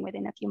working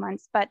within a few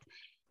months, but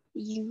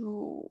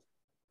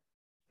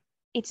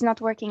it's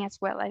not working as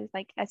well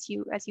as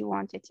you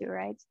want it to,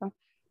 right?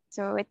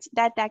 So it's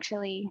that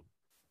actually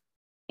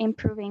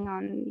improving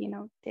on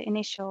the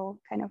initial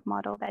kind of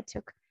model that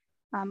took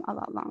a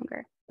lot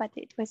longer, but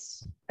it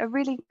was a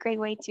really great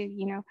way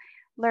to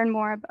learn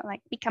more about,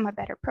 like, become a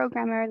better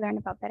programmer, learn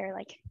about better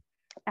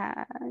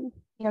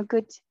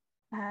good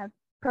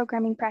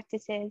programming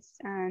practices,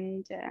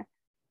 and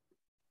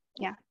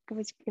yeah, it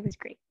was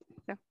great.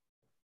 So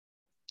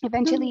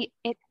eventually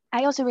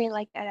I also really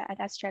liked at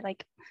Astra,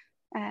 like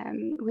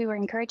we were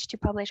encouraged to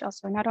publish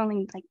also, not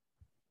only like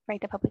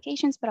write the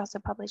publications, but also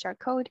publish our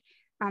code.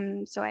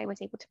 So I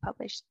was able to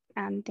publish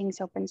things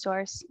open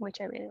source,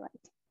 which I really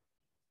liked.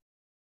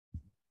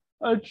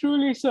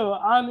 Truly so.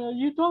 And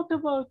you talked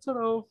about sort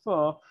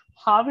of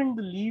having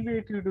the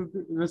leeway to do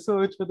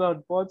research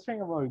without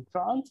bothering about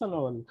grants and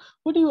all.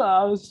 What do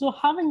you, so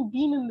having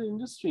been in the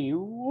industry,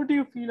 what do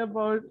you feel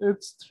about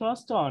its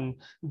thrust on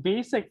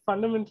basic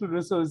fundamental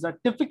research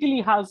that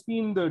typically has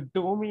been the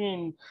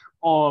domain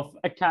of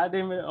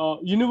academia,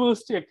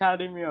 university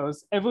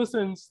academias ever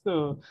since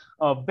the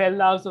Bell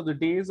Labs or the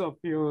days of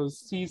yours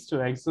ceased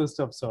to exist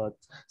of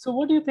sorts? So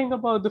what do you think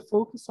about the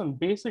focus on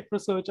basic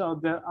research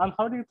out there, and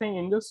how do you think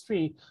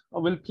industry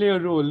will play a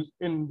role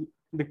in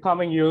the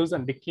coming years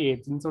and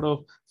decades in sort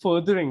of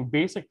furthering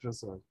basic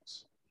research?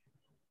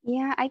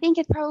 Yeah, I think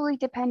it probably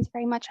depends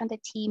very much on the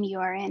team you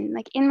are in.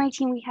 Like in my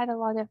team, we had a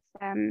lot of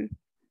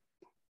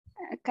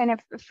kind of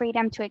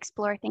freedom to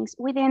explore things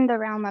within the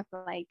realm of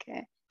like,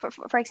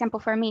 for example,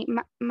 for me,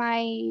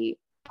 my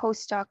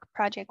postdoc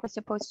project was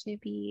supposed to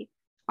be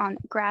on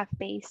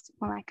graph-based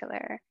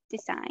molecular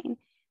design.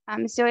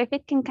 So if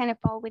it can kind of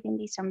fall within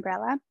this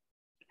umbrella,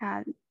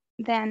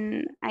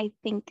 then I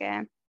think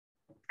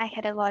I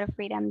had a lot of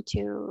freedom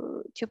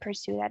to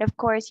pursue that. Of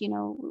course,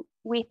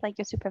 with like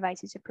the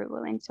supervisor's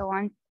approval and so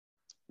on.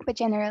 But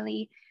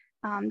generally,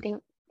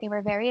 they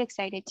were very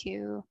excited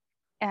to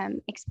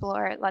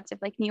explore lots of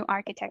like new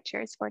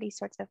architectures for these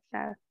sorts of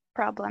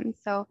problems.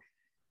 So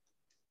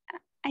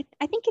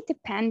I think it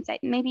depends.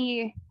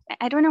 Maybe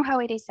I don't know how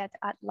it is at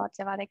lots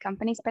of other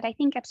companies, but I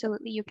think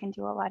absolutely you can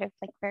do a lot of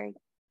like very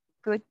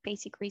good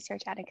basic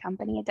research at a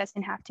company. It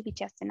doesn't have to be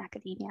just in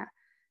academia,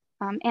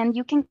 and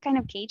you can kind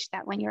of gauge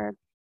that when you're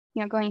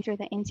going through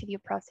the interview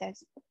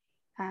process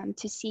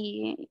to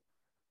see.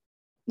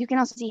 You can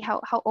also see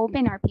how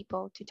open are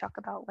people to talk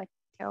about what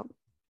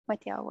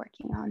they are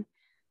working on,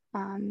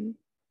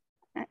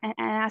 and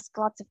ask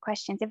lots of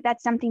questions. If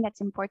that's something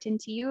that's important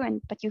to you,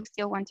 but you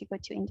still want to go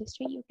to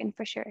industry, you can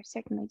for sure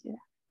certainly do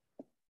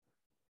that.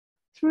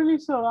 Truly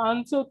so.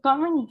 And so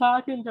coming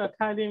back into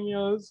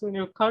academia, so in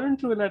your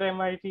current role at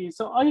MIT,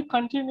 so are you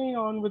continuing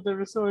on with the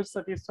research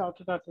that you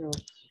started at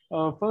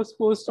your first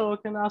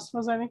postdoc in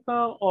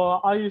AstraZeneca,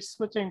 or are you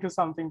switching to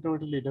something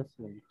totally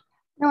different?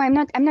 No, I'm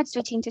not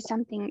switching to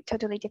something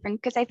totally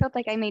different, because I felt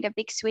like I made a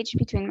big switch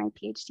between my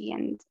PhD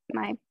and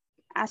my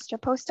Astra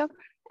postdoc.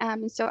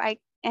 So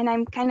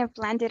I'm kind of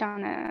landed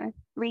on a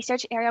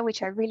research area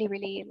which I really,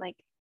 really like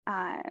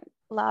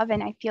love,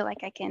 and I feel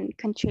like I can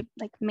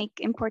make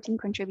important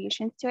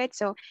contributions to it.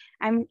 So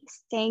I'm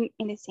staying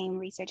in the same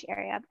research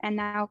area, and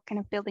now kind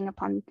of building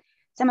upon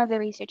some of the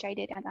research I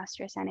did at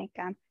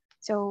AstraZeneca.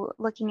 So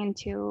looking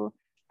into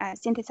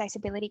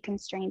synthesizability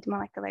constrained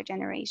molecular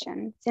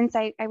generation, since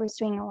I was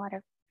doing a lot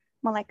of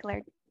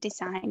molecular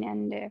design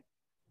and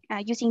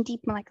using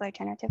deep molecular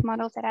generative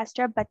models at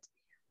Astra, but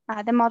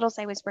the models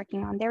I was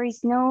working on, there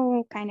is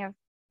no kind of,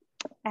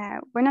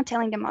 we're not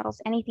telling the models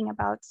anything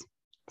about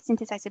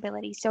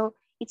synthesizability. So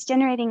it's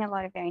generating a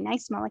lot of very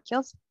nice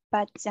molecules,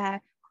 but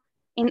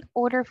in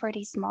order for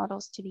these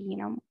models to be,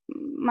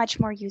 much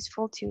more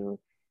useful to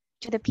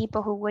the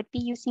people who would be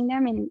using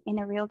them in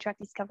a real drug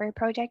discovery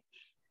project,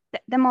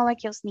 the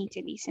molecules need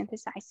to be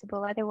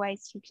synthesizable.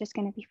 Otherwise, you're just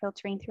going to be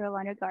filtering through a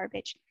lot of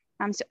garbage.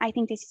 So I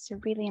think this is a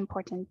really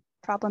important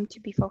problem to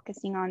be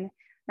focusing on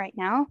right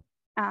now.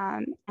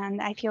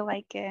 And I feel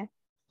like,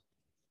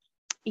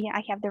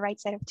 I have the right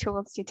set of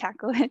tools to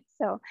tackle it.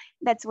 So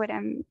that's what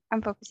I'm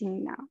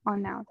focusing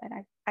on now that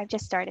I've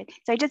just started.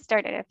 So I just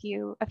started a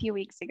few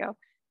weeks ago.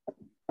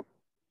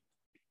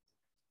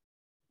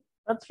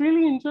 That's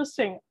really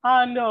interesting.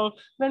 And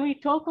when we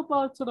talk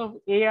about sort of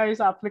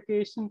AI's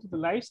application to the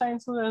life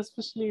sciences,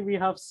 especially, we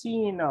have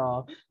seen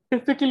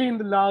typically in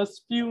the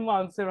last few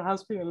months, there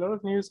has been a lot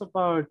of news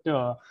about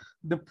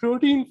the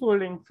protein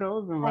folding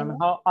problem and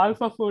how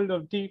AlphaFold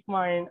of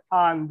DeepMind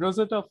and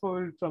Rosetta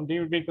Fold from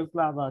David Baker's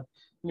lab at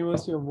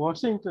University of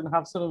Washington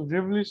have sort of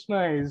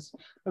revolutionized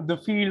the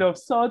field of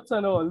sorts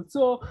and all.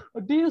 So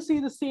do you see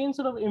the same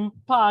sort of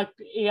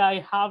impact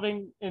AI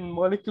having in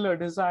molecular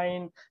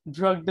design,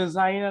 drug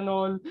design and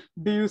all?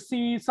 Do you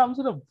see some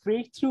sort of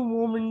breakthrough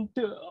moment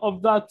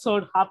of that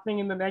sort happening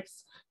in the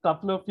next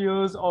couple of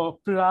years, or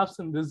perhaps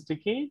in this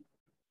decade?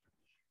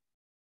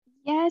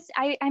 Yes,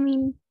 I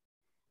mean,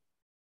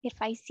 if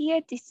I see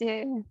it,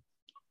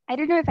 I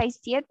don't know if I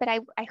see it, but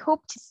I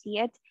hope to see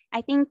it.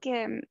 I think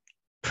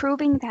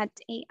proving that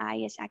AI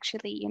is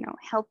actually, you know,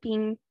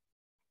 helping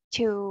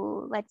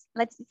to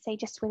let's say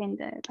just within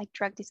the like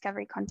drug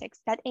discovery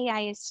context, that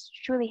AI is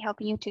truly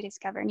helping you to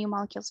discover new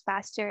molecules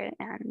faster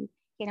and,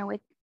 you know,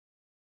 with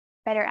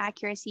better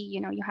accuracy,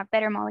 you know, you have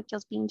better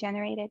molecules being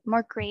generated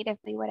more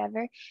creatively,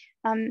 whatever.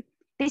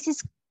 This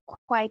is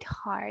quite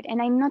hard,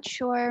 and I'm not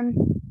sure.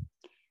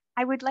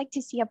 I would like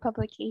to see a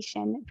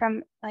publication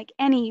from like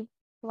any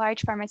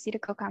large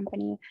pharmaceutical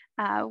company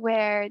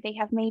where they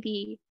have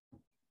maybe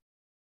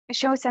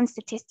show some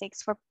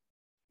statistics for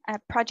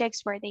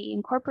projects where they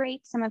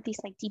incorporate some of these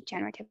like deep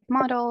generative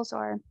models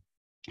or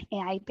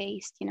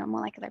AI-based, you know,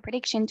 molecular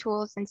prediction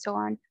tools and so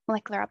on,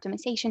 molecular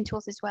optimization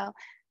tools as well,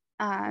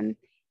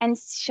 and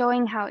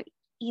showing how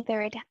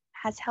either it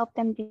has helped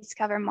them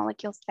discover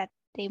molecules that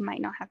they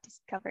might not have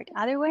discovered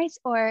otherwise,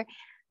 or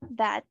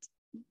that,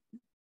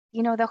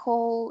 you know, the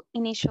whole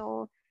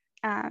initial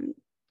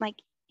like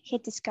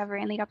hit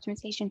discovery and lead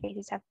optimization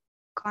phases have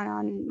gone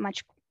on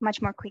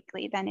much more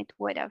quickly than it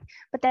would have.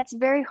 But that's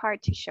very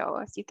hard to show,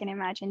 as you can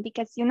imagine,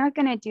 because you're not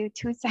going to do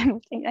two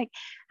simultaneous. Like,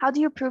 how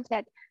do you prove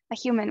that a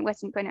human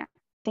wasn't going to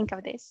think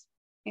of this?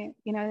 You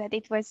know, that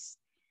it was,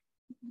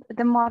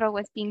 the model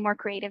was being more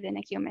creative than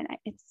a human.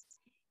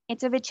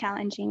 It's a bit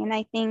challenging, and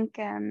I think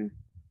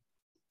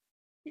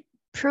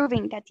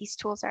proving that these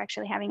tools are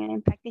actually having an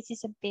impact, this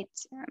is a bit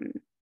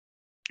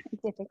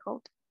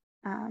difficult.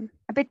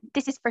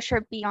 This is for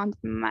sure beyond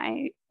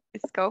my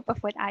scope of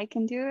what I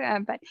can do,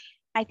 but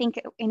I think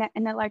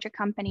in a larger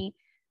company,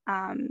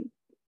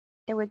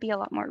 there would be a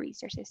lot more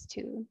resources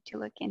to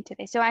look into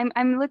this. So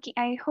I'm looking.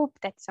 I hope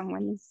that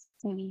someone is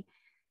maybe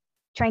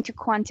trying to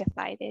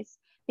quantify this,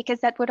 because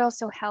that would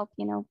also help,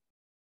 you know,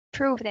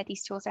 prove that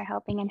these tools are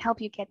helping and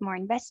help you get more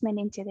investment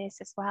into this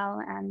as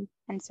well,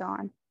 and so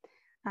on.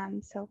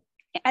 So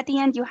at the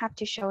end, you have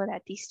to show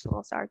that these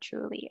tools are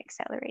truly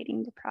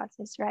accelerating the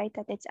process, right?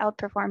 That it's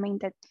outperforming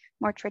the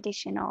more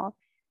traditional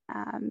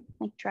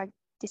like drug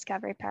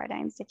discovery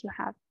paradigms that you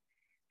have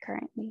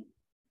currently.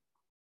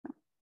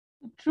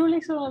 Truly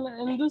so,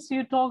 and in this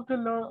you talked a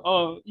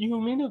lot, you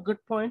made a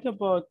good point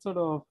about sort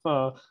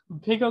of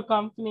bigger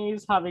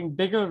companies having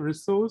bigger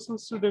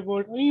resources to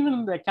devote, or even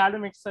in the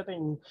academic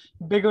setting,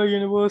 bigger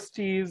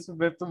universities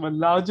with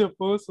larger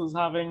purses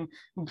having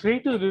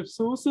greater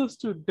resources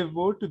to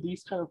devote to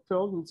these kind of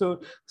problems.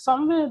 So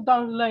somewhere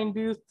down the line,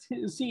 do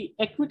you see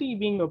equity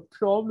being a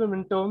problem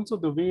in terms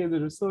of the way the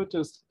research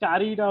is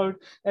carried out,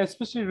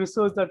 especially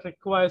research that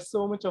requires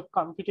so much of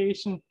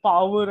computation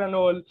power and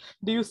all?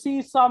 Do you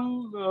see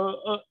some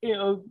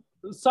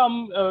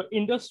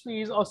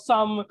industries or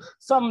some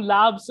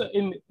labs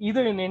in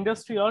either in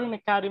industry or in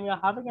academia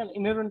having an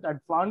inherent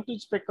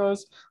advantage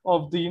because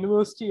of the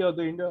university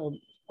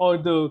or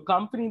the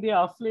company they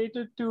are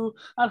affiliated to?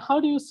 And how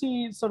do you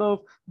see sort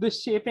of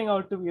this shaping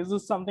out to be? Is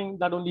this something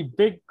that only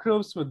big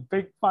groups with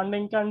big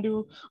funding can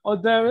do, or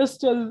there is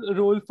still a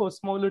role for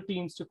smaller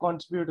teams to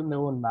contribute in their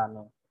own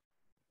manner?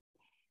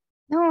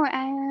 No,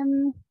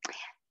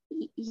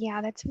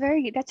 yeah, that's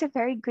a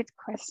very good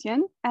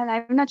question, and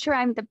I'm not sure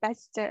I'm the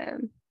best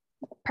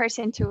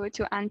person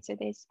to answer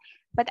this,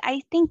 but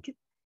I think,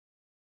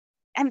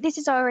 and this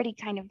is already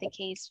kind of the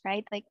case,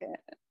 right? Like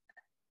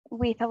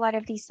with a lot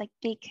of these like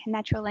big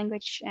natural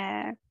language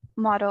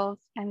models,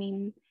 I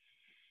mean,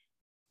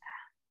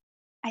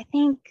 I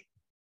think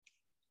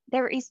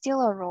there is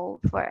still a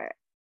role for,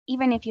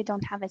 even if you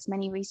don't have as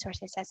many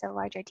resources as a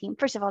larger team.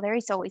 First of all, there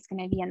is always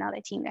going to be another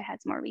team that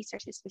has more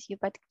resources with you,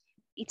 but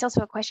it's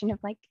also a question of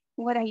like,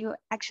 what are you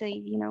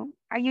actually, you know,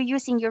 are you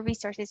using your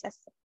resources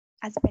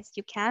as best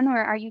you can, or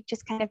are you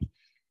just kind of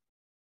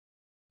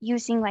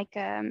using like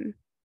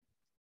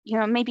you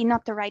know, maybe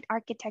not the right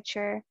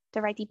architecture,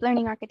 the right deep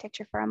learning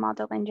architecture for a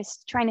model, and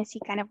just trying to see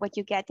kind of what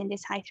you get in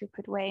this high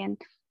throughput way, and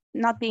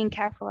not being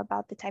careful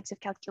about the types of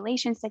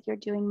calculations that you're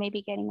doing,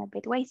 maybe getting a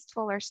bit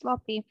wasteful or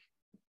sloppy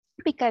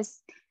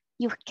because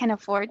you can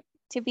afford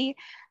to be.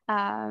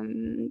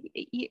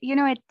 You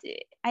know,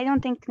 I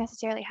don't think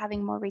necessarily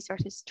having more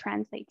resources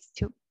translates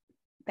to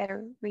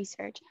better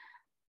research,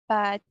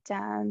 but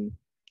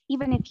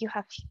even if you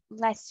have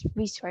less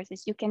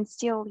resources, you can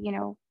still, you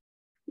know,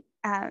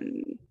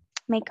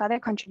 make other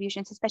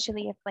contributions,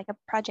 especially if like a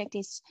project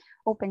is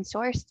open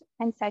sourced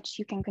and such.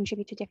 You can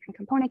contribute to different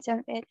components of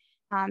it.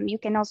 You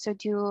can also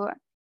do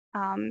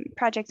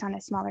projects on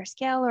a smaller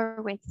scale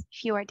or with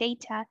fewer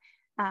data.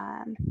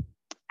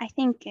 I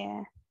think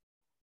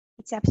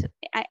it's absolutely,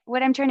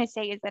 what I'm trying to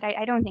say is that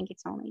I don't think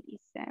it's only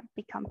these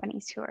big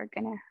companies who are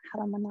going to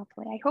have a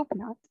monopoly. I hope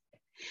not.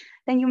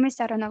 Then you miss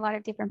out on a lot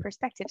of different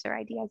perspectives or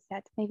ideas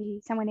that maybe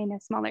someone in a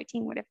smaller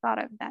team would have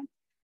thought of that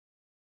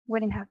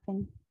wouldn't have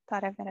been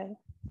thought of at a,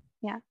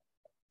 yeah.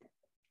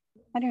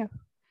 I don't know.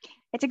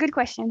 It's a good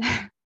question.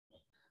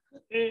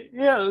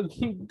 Yeah,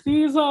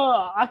 these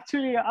are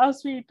actually,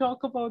 as we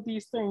talk about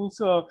these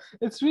things,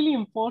 it's really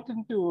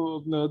important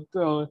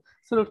to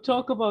sort of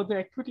talk about the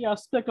equity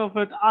aspect of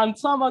it. And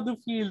some other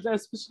fields,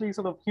 especially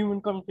sort of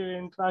human computer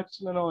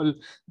interaction and all,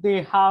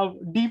 they have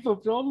deeper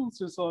problems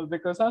to solve,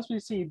 because as we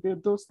see,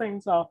 those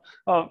things are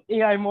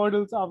AI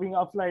models are being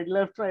applied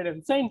left, right,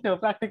 and center.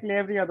 Practically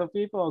every other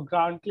paper or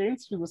grant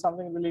claims to do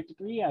something related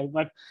to AI.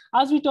 But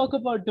as we talk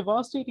about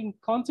devastating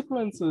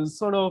consequences,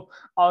 sort of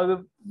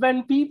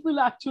when people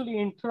actually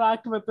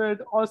interact with it,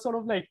 or sort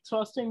of like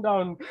thrusting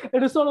down,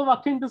 it is sort of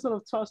akin to sort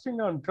of thrusting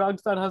down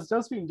drugs that has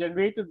just been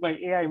generated by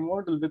AI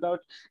model without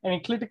any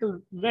critical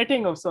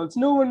vetting of sorts.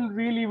 No one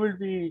really will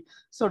be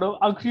sort of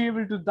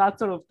agreeable to that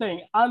sort of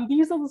thing. And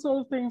these are the sort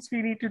of things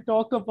we need to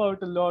talk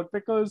about a lot,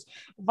 because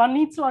one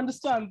needs to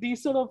understand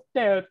these sort of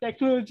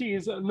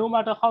technologies, no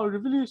matter how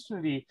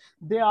revolutionary,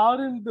 they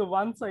aren't the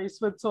one size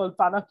fits all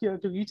panacea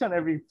to each and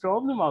every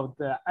problem out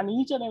there. And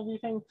each and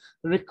everything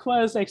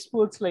requires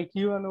experts like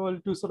you and all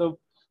to sort of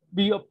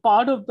be a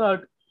part of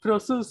that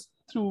process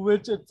through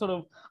which it sort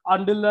of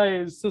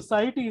underlies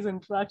society's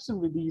interaction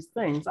with these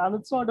things. And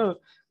it's not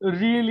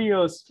really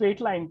a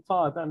straight line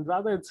path, and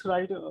rather it's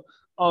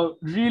a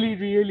really,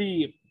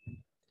 really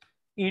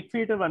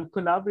iterative and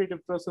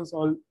collaborative process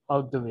all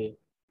out the way.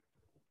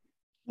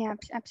 Yeah,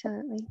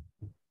 absolutely.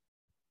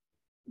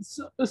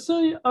 So,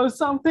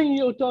 something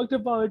you talked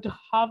about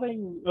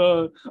having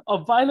a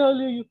while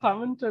earlier, you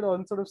commented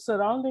on sort of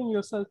surrounding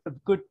yourself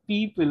with good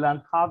people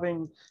and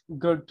having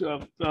good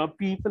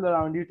people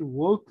around you to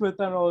work with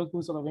and all,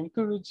 who sort of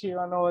encourage you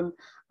and all,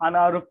 and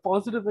are a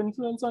positive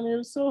influence on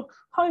you. So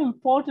how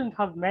important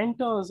have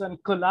mentors and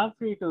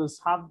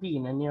collaborators have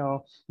been in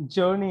your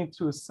journey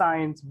through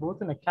science,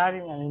 both in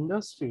academia and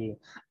industry?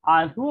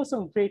 And who are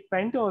some great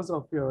mentors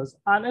of yours?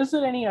 And is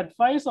there any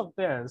advice of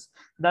theirs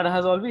that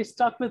has always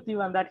stuck with you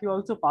and that you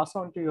also pass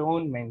on to your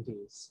own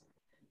mentees?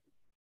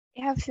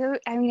 Yeah, so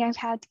I mean, I've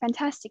had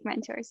fantastic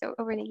mentors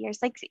over the years.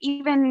 Like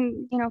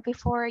even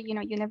before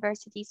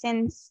university,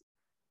 since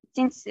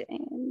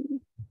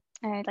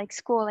like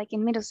school, like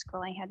in middle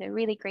school, I had a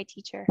really great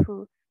teacher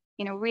who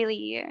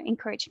really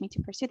encouraged me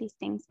to pursue these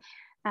things,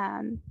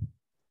 um,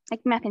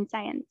 like math and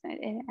science.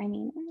 I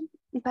mean,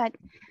 but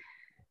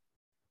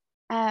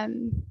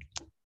um,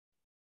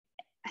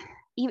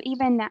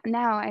 even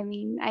now, I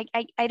mean,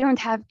 I don't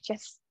have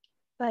just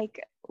like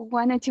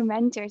one or two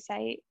mentors.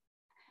 I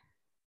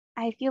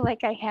feel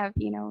like I have,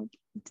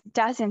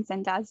 dozens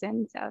and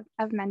dozens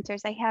of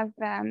mentors. I have,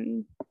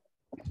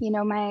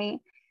 my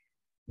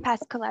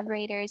past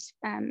collaborators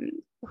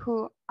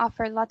who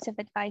offer lots of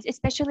advice,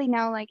 especially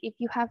now, like if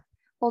you have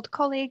old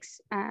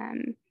colleagues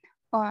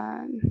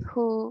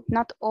who,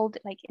 not old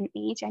like in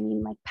age, I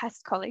mean like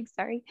past colleagues,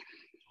 sorry,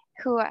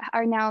 who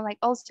are now like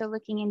also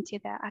looking into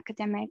the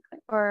academic,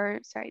 or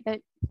sorry,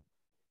 the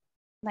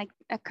like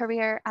a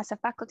career as a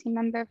faculty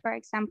member, for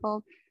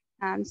example.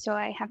 So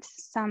I have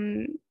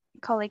some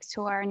colleagues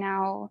who are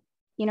now,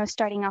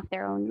 starting off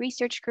their own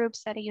research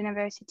groups at a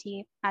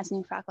university as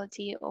new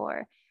faculty,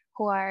 or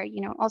who are,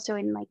 also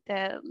in like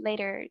the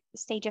later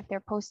stage of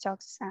their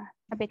postdocs,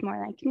 a bit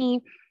more like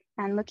me,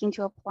 and looking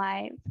to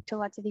apply to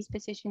lots of these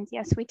positions.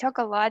 Yes, we talk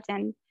a lot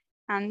and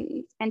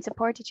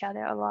support each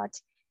other a lot.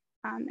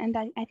 And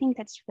I think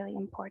that's really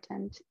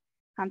important.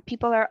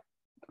 People are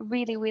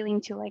really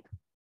willing to like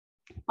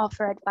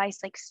offer advice,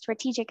 like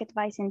strategic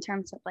advice in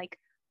terms of like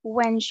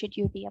when should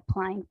you be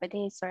applying for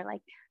this, or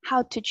like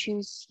how to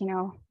choose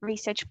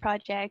research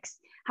projects,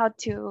 how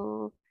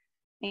to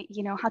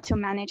how to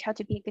manage, how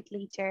to be a good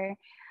leader,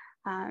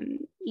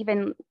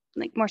 even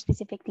like more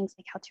specific things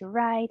like how to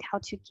write, how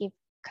to give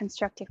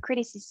constructive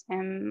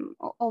criticism,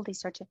 all these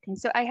sorts of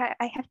things. So I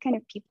have kind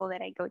of people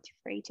that I go to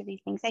for each of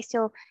these things. I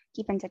still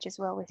keep in touch as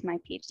well with my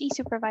PhD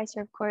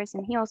supervisor, of course,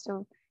 and he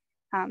also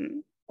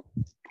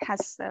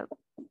has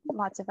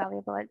lots of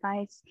valuable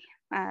advice.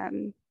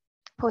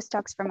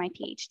 Postdocs for my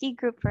PhD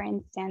group, for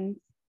instance,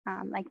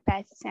 like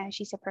Beth,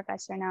 she's a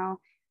professor now,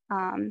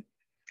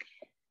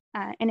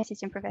 an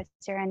assistant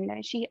professor,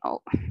 and she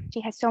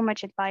has so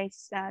much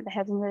advice that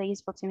has been really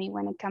useful to me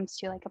when it comes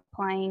to like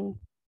applying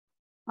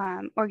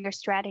or your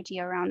strategy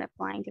around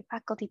applying to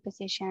faculty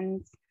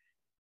positions.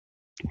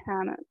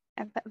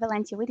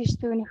 Valencia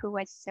Witherspoon, who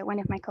was one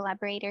of my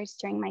collaborators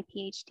during my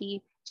PhD,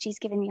 she's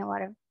given me a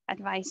lot of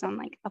advice on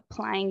like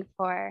applying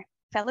for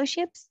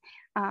fellowships,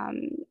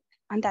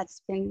 and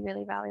that's been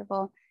really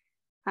valuable.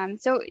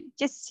 So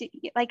just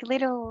like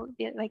little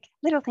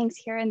things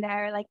here and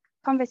there, like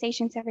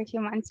conversations every few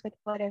months with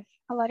a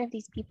lot of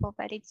these people,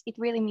 but it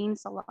really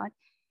means a lot,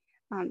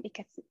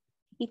 because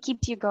it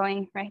keeps you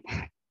going, right?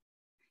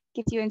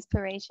 Gives you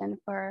inspiration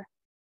for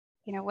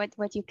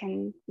what you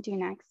can do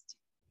next.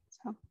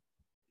 So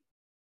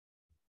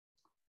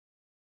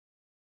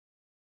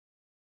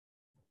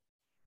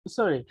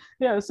Sorry.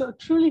 Yeah, so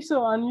truly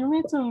so. And you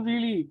made some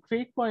really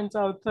great points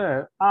out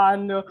there.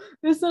 And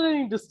is there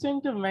any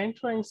distinctive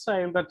mentoring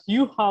style that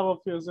you have of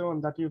your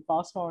own that you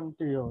pass on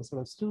to your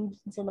sort of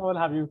students and all?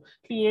 Have you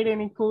created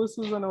any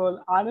courses and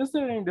all? And is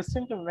there any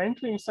distinctive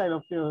mentoring style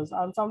of yours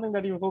and something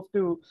that you hope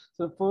to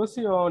sort of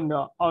pursue on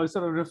or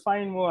sort of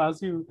refine more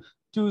as you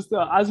choose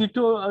the, as you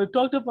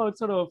talked about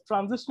sort of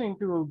transitioning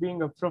to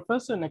being a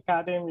professor in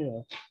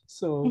academia.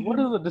 So what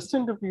Mhm. is the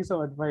distinctive piece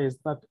of advice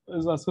that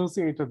is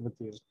associated with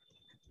you?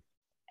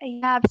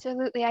 Yeah,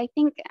 absolutely. I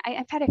think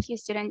I've had a few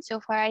students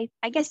so far.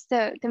 I guess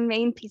the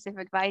main piece of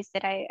advice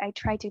that I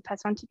try to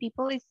pass on to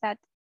people is that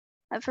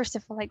first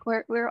of all, like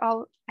we're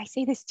all, I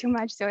say this too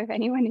much, so if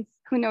anyone is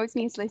who knows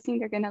me is listening,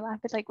 they're gonna laugh.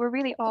 But like we're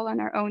really all on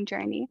our own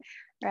journey,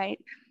 right?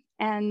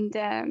 And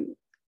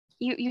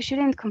you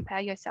shouldn't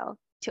compare yourself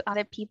to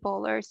other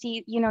people or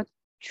see,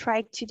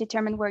 try to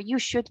determine where you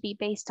should be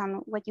based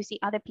on what you see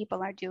other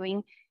people are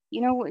doing.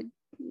 You know,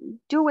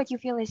 do what you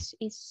feel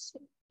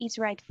is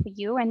right for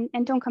you,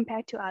 and don't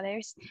compare to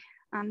others.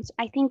 So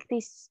I think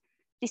this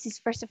is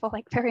first of all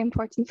like very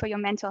important for your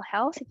mental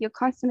health. If you're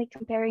constantly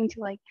comparing to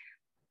like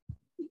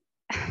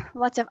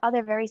lots of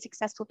other very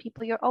successful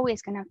people, you're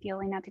always going to feel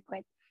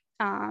inadequate.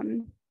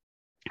 Um,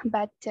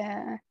 but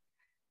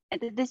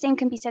the same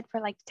can be said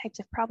for like the types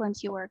of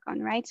problems you work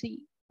on, right? So you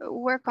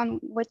work on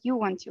what you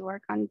want to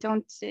work on.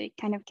 Don't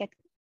kind of get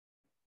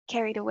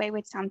carried away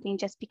with something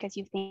just because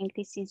you think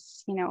this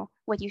is,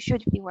 what you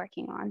should be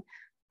working on.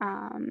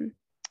 Um,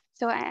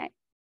 so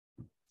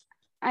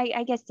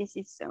I guess this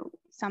is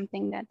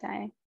something that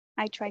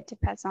I try to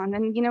pass on.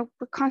 And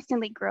we're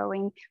constantly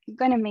growing. We're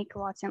gonna make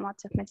lots and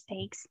lots of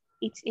mistakes.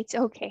 It's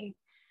okay.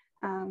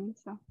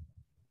 So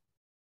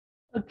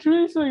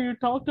True. So you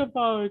talked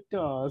about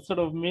sort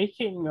of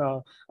making,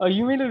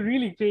 you made a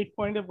really great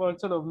point about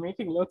sort of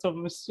making lots of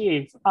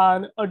mistakes.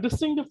 And a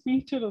distinctive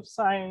feature of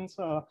science,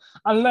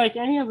 unlike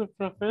any other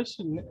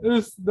profession,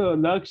 is the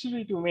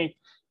luxury to make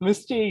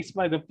mistakes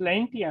by the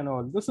plenty and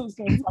all. This is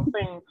not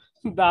something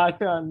that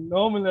a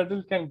normal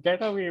adult can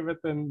get away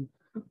with in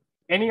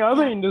any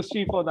other yeah,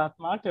 industry for that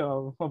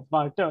matter.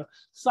 But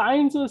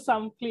science is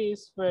some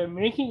place where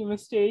making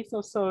mistakes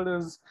of sort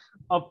is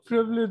a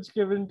privilege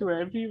given to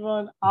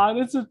everyone, and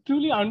it's a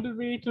truly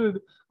underrated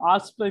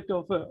aspect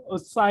of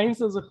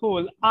science as a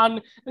whole.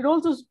 And it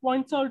also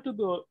points out to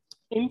the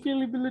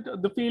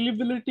the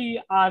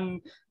fallibility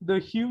and the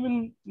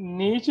human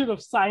nature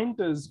of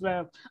scientists,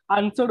 where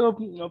and sort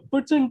of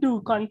puts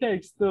into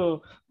context the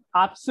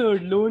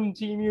absurd lone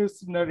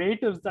genius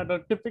narratives that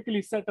are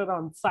typically set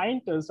around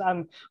scientists.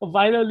 And a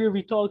while earlier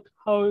we talked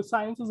how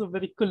science is a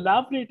very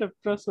collaborative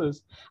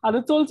process, and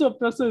it's also a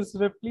process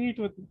replete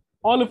with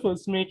all of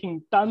us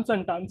making tons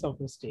and tons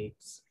of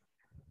mistakes.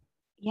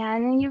 yeah,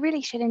 and then you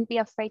really shouldn't be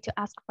afraid to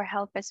ask for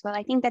help as well.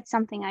 I think that's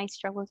something I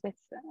struggled with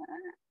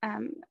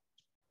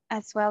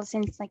as well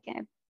since like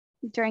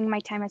during my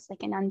time as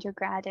like an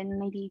undergrad and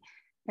maybe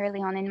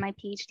early on in my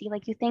PhD.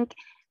 Like you think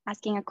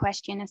asking a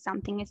question or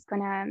something is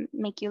gonna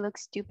make you look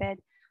stupid,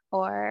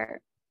 or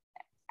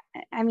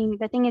I mean,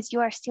 the thing is,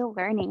 you are still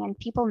learning, and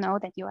people know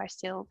that you are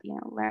still,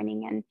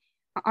 learning and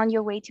on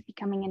your way to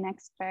becoming an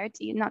expert.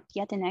 You're not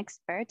yet an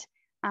expert,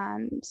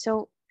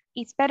 so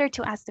it's better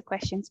to ask the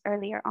questions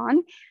earlier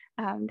on.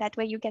 That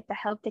way, you get the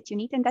help that you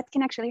need, and that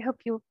can actually help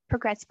you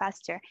progress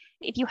faster.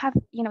 If you have,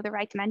 the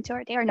right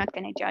mentor, they are not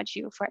going to judge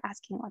you for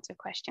asking lots of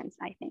questions,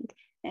 I think.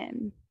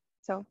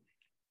 So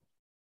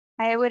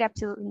I would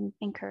absolutely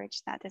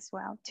encourage that as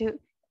well. To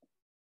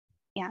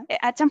Yeah,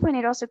 at some point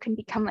it also can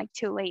become like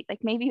too late,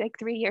 like maybe like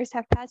 3 years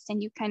have passed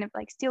and you kind of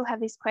like still have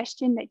this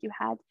question that you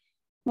had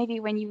maybe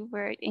when you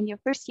were in your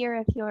first year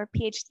of your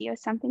PhD or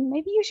something.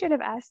 Maybe you should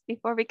have asked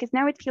before, because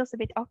now it feels a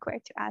bit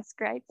awkward to ask,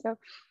 right? So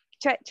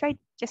try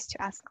just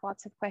to ask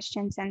lots of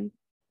questions and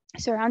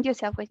surround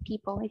yourself with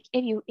people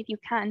if you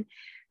can,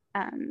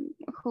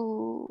 who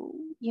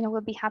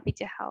will be happy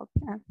to help.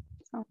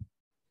 So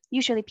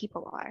usually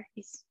people are,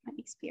 is my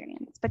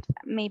experience, but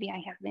maybe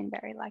I have been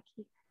very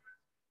lucky.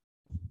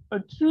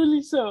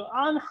 Truly so.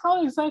 And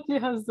how exactly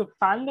has the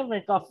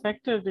pandemic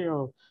affected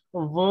your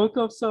work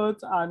of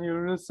sorts and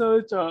your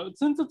research?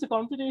 Since it's a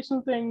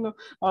computational thing,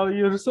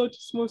 your research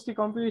is mostly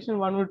computation,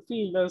 one would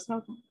feel there's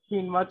not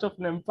been much of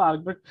an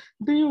impact. But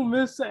do you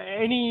miss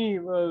any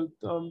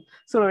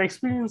sort of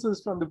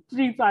experiences from the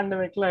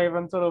pre-pandemic life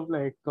and sort of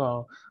like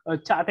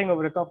chatting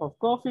over a cup of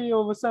coffee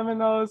over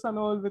seminars and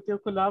all with your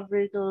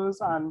collaborators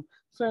and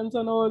friends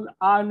and all?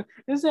 And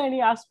is there any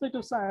aspect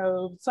of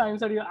science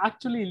that you're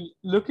actually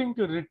looking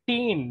to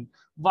retain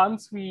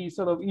once we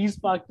sort of ease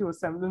back to a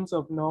semblance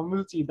of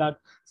normalcy, that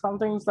some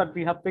things that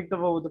we have picked up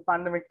over the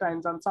pandemic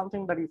times and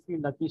something that you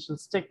feel that we should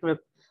stick with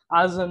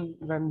as and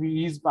when we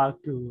ease back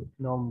to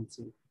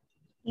normalcy?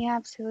 Yeah,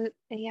 absolutely.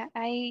 Yeah,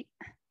 I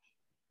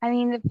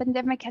mean, the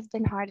pandemic has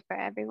been hard for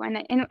everyone.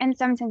 In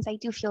some sense, I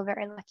do feel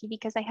very lucky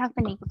because I have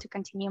been able to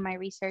continue my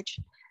research,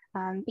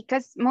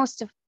 because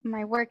most of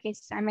my work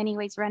is, I'm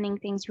anyways running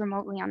things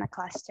remotely on a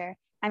cluster.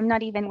 I'm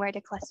not even where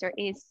the cluster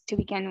is to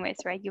begin with,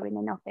 right? You're in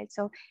an office.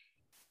 So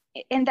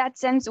in that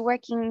sense,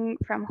 working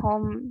from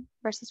home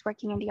versus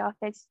working in the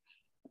office,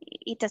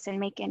 it doesn't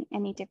make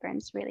any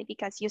difference really,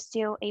 because you're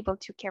still able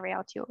to carry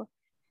out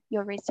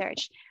your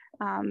research.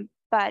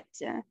 But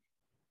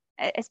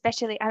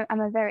especially,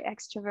 I'm a very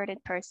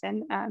extroverted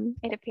person,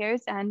 it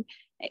appears, and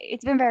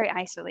it's been very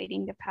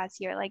isolating the past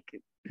year, like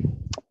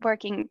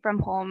working from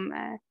home,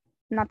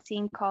 not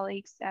seeing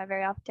colleagues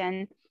very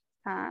often.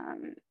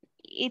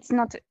 It's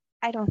not,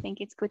 I don't think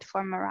it's good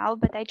for morale,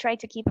 but I try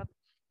to keep up,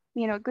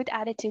 good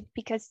attitude,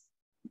 because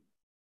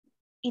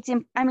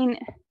I mean,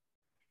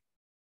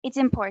 it's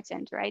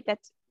important, right, that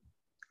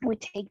we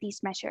take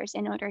these measures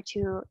in order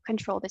to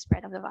control the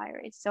spread of the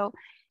virus. So,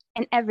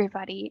 and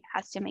everybody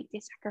has to make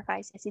these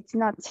sacrifices.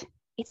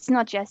 It's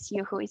not just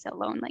you who is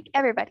alone. Like,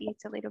 everybody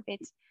is a little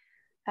bit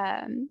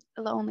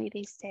lonely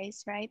these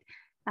days, right?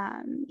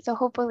 So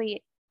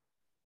hopefully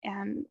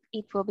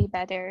it will be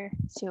better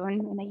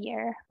soon, in a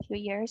few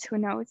years, who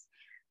knows?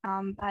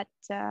 But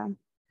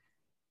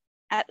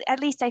at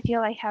least I feel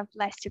I have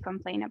less to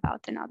complain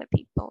about than other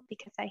people,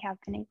 because I have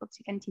been able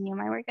to continue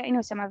my work. I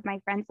know some of my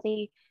friends,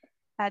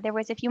 there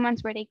was a few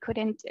months where they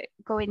couldn't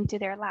go into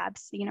their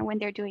labs, when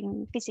they're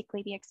doing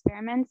physically the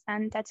experiments,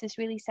 and that just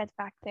really set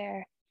back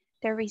their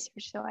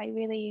research. So I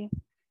really,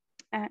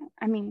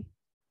 I mean,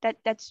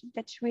 that's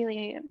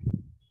really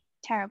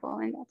terrible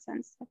in that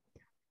sense.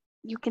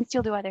 You can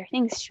still do other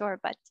things, sure,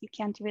 but you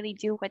can't really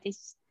do what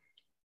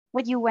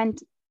you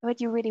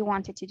really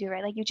wanted to do,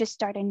 right? Like, you just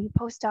start a new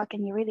postdoc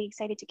and you're really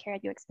excited to carry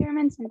out your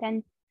experiments, and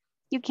then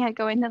you can't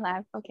go in the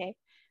lab. Okay,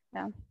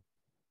 so,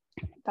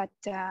 but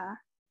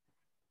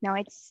no,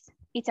 it's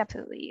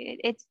absolutely,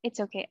 it's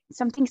okay.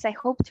 Some things I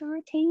hope to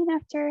retain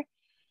after.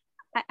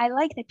 I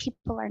like that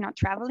people are not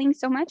traveling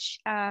so much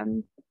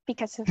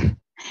because of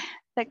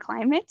the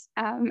climate,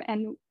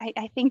 and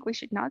I think we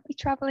should not be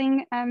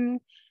traveling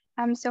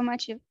so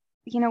much. If,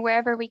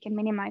 wherever we can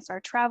minimize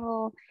our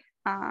travel,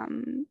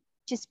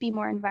 just be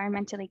more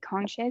environmentally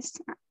conscious.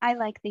 I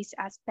like these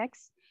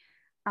aspects,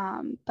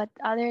 but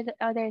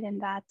other than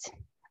that,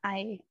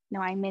 I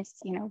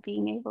miss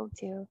being able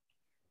to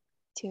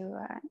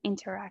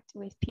interact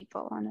with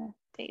people on a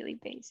daily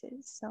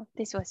basis. So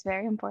this was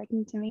very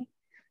important to me,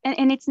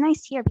 and it's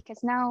nice here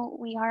because now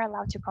we are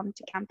allowed to come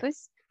to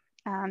campus.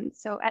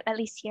 So at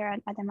least here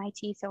at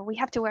MIT, so we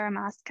have to wear a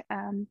mask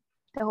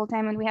the whole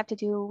time, and we have to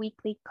do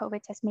weekly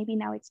COVID tests. Maybe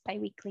now it's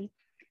bi-weekly.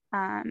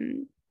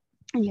 And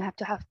you have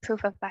to have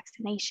proof of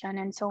vaccination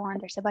and so on.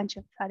 There's a bunch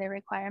of other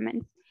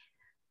requirements.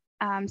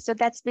 So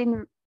that's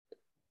been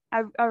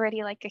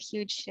already like a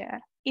huge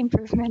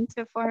improvement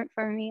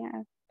for me.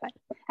 But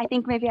I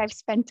think maybe I've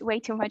spent way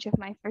too much of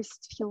my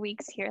first few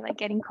weeks here, like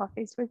getting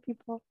coffees with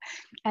people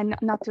and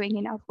not doing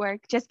enough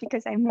work, just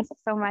because I miss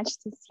so much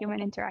this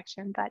human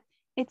interaction. But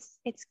it's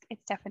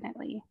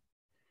definitely,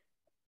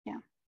 yeah,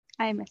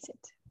 I miss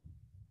it.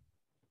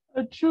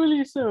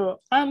 Truly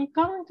so. And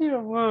coming to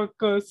your work,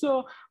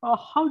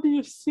 how do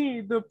you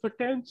see the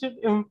potential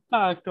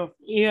impact of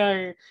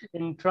AI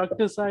in drug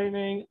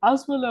designing,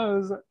 as well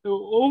as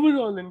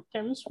overall in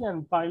chemistry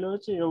and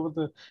biology over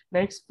the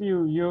next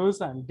few years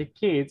and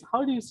decades?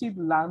 How do you see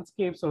the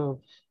landscapes of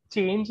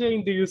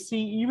changing? Do you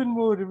see even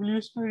more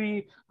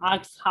revolutionary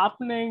acts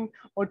happening,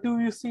 or do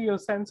you see a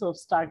sense of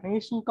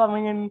stagnation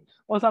coming in,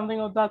 or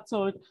something of that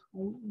sort?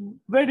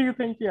 Where do you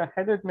think we are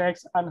headed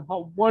next, and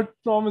what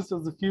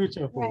promises the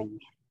future hold? Right.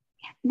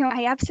 No,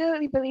 I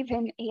absolutely believe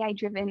in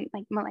AI-driven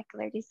like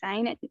molecular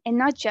design, and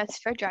not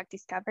just for drug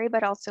discovery,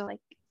 but also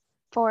like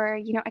for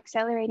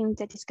accelerating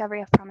the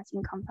discovery of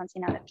promising compounds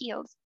in other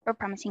fields, or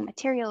promising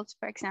materials,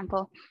 for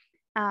example.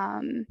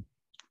 So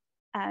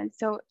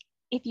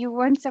if you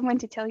want someone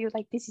to tell you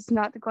like this is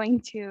not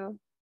going to,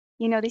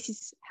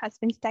 this has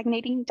been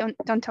stagnating,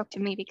 don't talk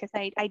to me, because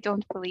I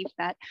don't believe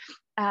that.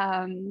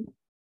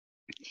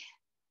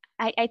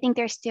 I think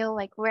there's still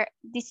like, where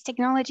these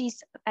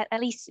technologies, at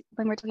least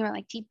when we're talking about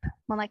like deep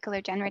molecular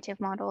generative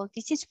models,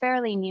 this is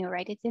fairly new,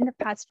 right? It's in the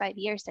past 5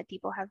 years that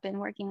people have been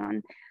working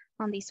on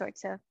these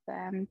sorts of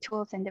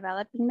tools and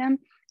developing them.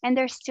 And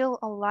there's still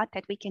a lot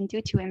that we can do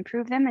to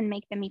improve them and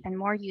make them even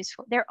more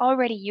useful. They're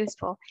already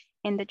useful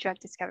in the drug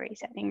discovery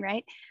setting,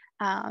 right?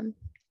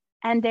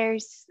 And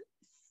there's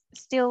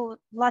still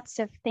lots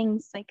of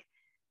things like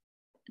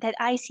that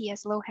I see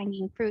as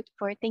low-hanging fruit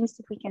for things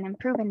that we can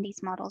improve in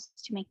these models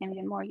to make them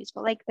even more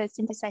useful, like the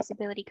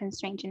synthesizability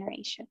constraint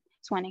generation.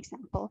 It's one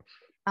example.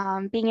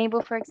 Being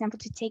able, for example,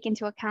 to take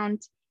into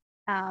account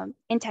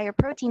entire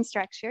protein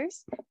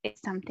structures is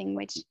something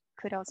which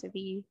could also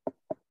be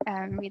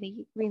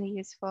really, really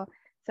useful.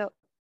 So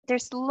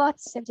there's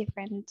lots of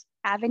different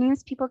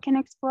avenues people can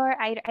explore.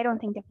 I don't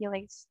think the field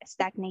is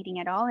stagnating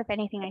at all. If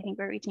anything, I think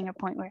we're reaching a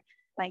point where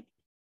like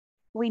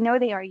we know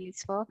they are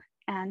useful,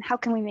 and how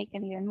can we make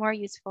them even more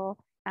useful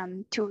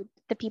to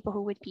the people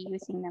who would be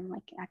using them,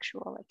 like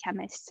actual like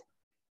chemists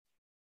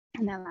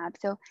in the lab.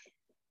 So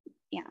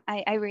yeah,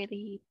 I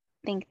really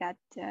think that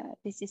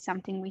this is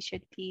something we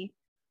should be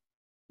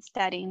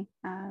studying.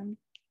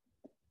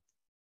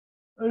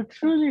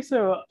 Truly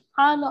so.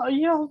 And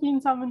you have been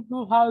someone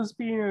who has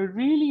been a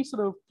really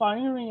sort of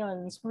pioneering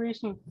and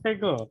inspirational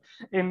figure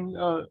in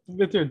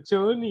with your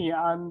journey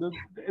and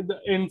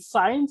in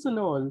science and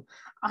all.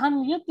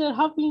 And yet there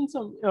have been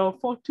some,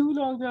 for too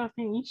long, there have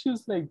been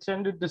issues like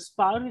gender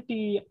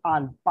disparity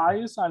and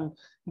bias and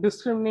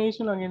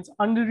discrimination against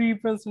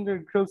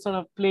underrepresented groups that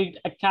have plagued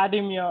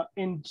academia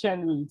in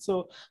general.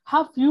 So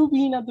have you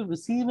been at the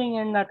receiving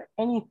end at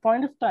any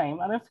point of time?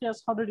 And if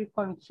yes, how did you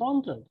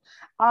confront it?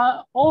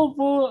 Or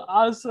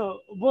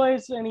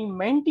was any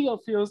mentee of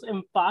yours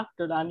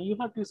impacted and you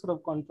had to sort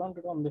of confront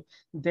it on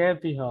their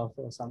behalf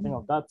or something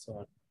of that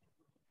sort?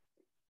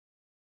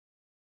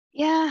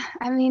 Yeah,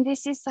 I mean,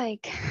 this is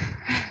like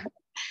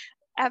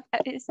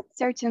it's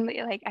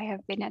certainly like I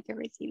have been at the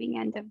receiving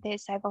end of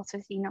this. I've also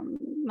seen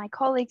my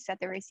colleagues at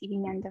the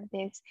receiving end of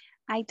this.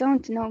 I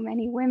don't know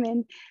many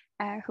women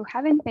who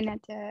haven't been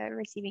at the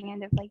receiving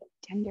end of like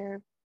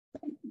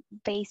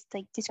gender-based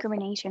like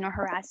discrimination or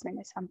harassment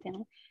or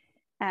something.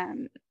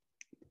 I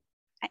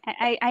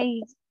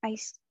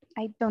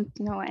don't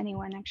know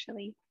anyone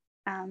actually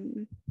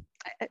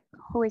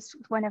who is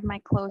one of my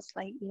close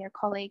like either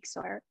colleagues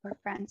or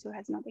friends who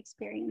has not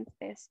experienced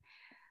this.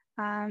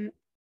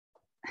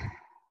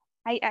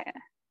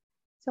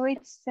 So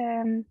it's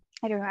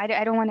I don't know.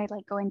 I don't want to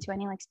like go into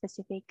any like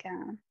specific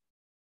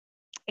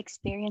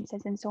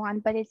experiences and so on,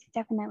 but it's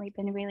definitely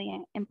been really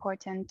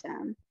important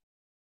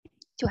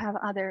to have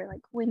other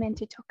like women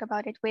to talk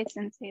about it with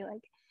and say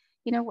like,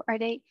 you know, are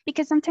they,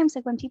 because sometimes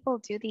like when people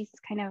do these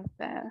kind of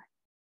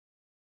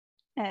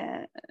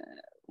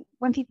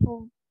when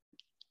people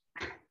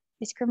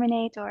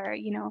discriminate or,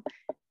 you know,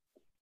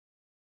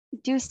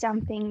 do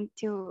something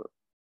to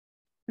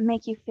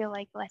make you feel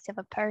like less of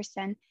a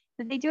person,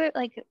 but they do it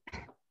like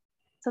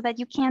so that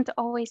you can't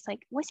always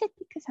like, was it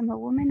because I'm a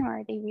woman or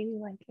are they really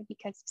like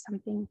because of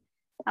something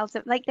else?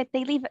 Like that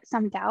they leave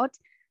some doubt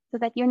so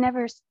that you're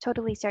never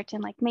totally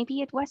certain, like maybe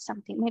it was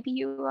something,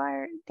 maybe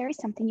there is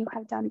something you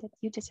have done that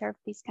you deserve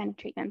this kind of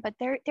treatment, but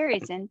there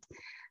isn't.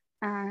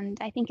 And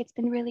I think it's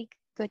been really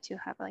good to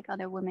have like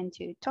other women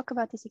to talk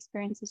about these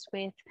experiences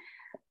with,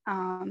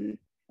 and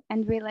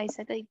realize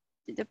that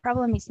the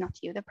problem is not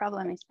you, the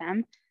problem is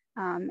them.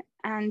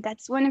 And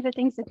that's one of the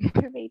things that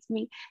motivates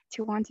me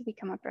to want to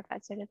become a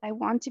professor, that I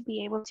want to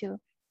be able to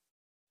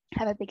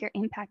have a bigger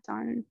impact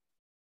on,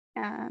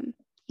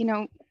 you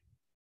know,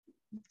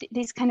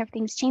 these kind of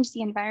things, change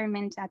the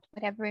environment at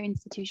whatever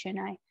institution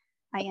I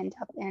end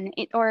up in.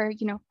 Or,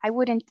 you know, I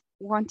wouldn't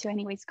want to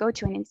anyways go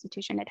to an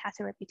institution that has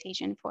a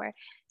reputation for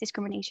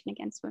discrimination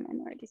against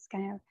women or this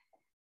kind of,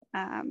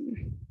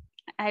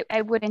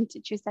 I wouldn't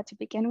choose that to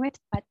begin with,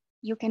 but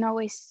you can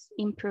always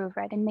improve,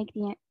 right, and make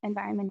the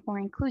environment more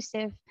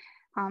inclusive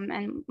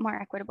and more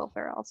equitable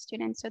for all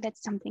students. So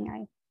that's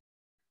something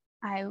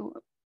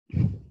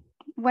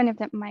one of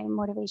my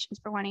motivations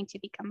for wanting to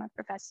become a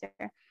professor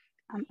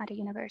at a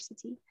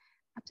university,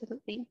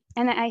 absolutely.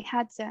 And I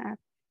had,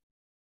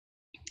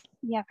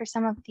 for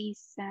some of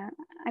these,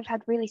 I've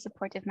had really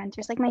supportive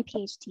mentors, like my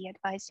PhD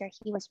advisor.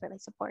 He was really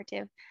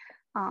supportive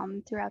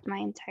throughout my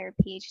entire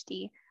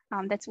PhD.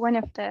 That's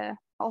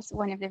also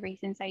one of the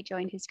reasons I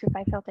joined his group.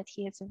 I felt that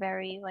he is a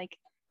very like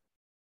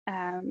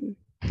a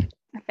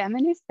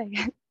feminist, I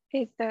guess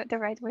is the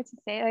right word to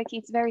say. Like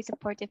he's very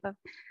supportive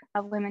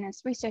of women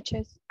as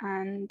researchers,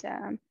 and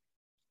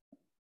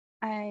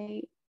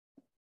I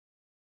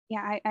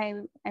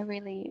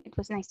really, it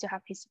was nice to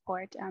have his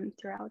support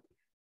throughout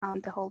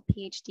the whole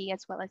PhD,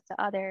 as well as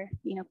the other,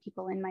 you know,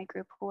 people in my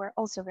group who are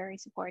also very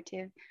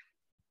supportive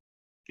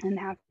and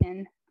have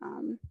been.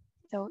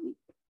 So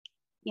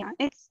yeah,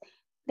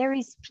 there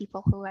is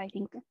people who I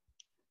think,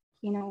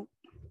 you know,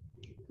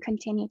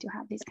 continue to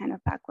have this kind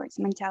of backwards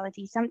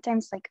mentality,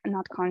 sometimes like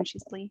not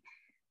consciously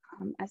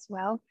as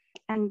well.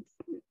 And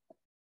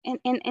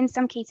in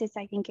some cases,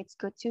 I think it's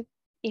good to,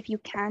 if you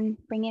can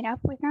bring it up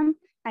with them.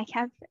 I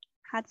have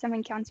had some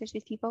encounters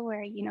with people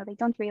where, you know, they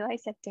don't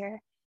realize that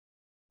they're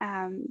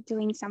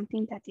doing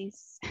something that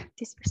is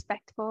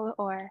disrespectful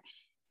or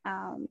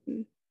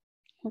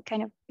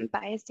kind of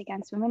biased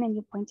against women, and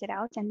you point it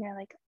out and they're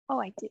like,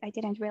 oh, I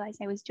didn't realize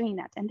I was doing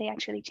that, and they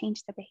actually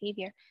change the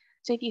behavior.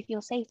 So if you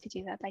feel safe to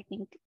do that, I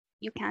think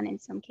you can in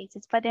some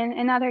cases, but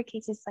in other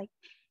cases, like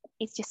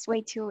it's just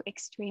way too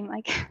extreme,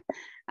 like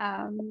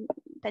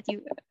that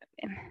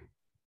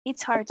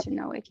it's hard to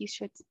know if you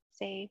should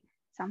say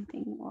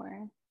something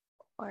or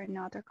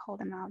not, or call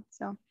them out.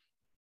 So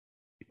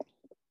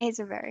it's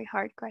a very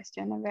hard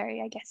question, a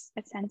very, I guess,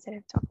 a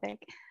sensitive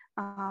topic,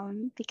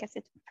 because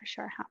it for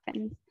sure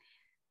happens.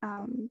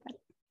 But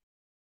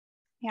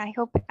yeah, I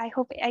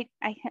hope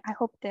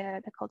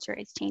the culture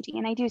is changing,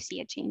 and I do see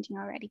it changing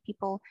already.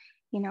 People,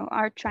 you know,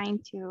 are trying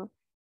to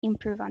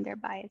improve on their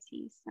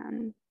biases,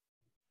 and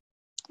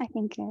I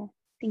think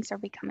things are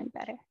becoming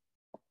better.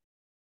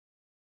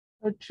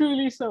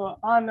 Truly so.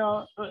 And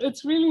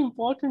it's really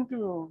important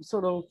to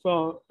sort of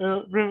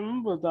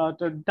remember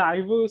that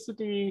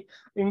diversity,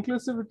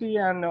 inclusivity,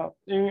 and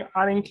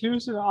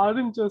inclusion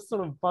aren't just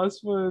sort of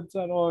buzzwords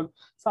and all,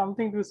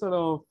 something to sort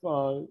of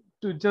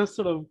to just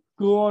sort of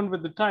go on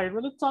with the tide,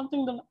 but it's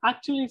something that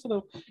actually sort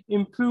of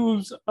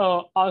improves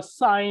our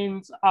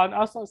science and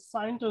us as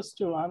scientists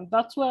too. And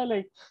that's why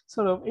like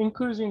sort of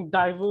encouraging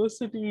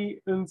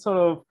diversity in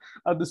sort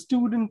of the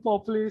student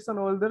population and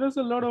all. There is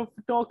a lot of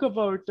talk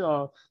about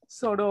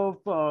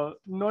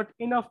not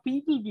enough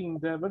people being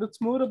there, but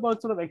it's more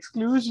about sort of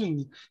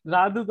exclusion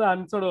rather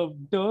than sort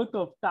of dearth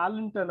of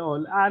talent and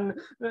all. And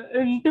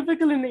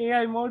typical in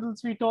AI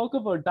models, we talk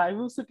about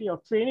diversity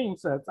of training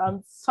sets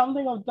and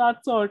something of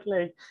that sort.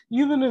 Like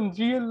even in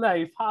real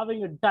life,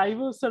 having a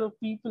diverse set of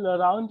people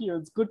around you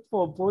is good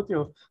for both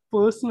your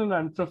personal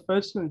and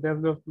professional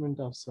development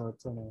of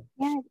sorts. And all.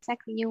 Yeah,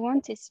 exactly. You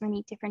want as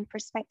many different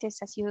perspectives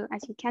as you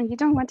can. You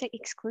don't want to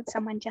exclude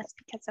someone just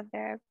because of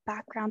their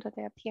background or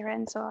their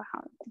appearance or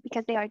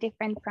because they are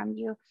different from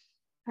you.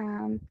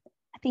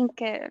 I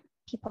think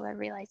people are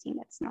realizing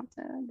that's not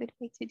a good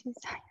way to do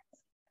science.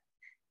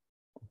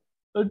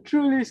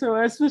 Truly so,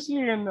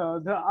 especially in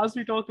as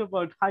we talk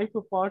about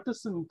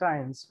hyper-partisan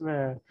times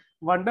where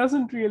one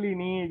doesn't really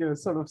need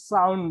sort of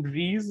sound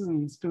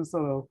reasons to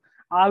sort of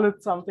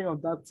alert something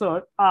of that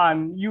sort,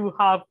 and you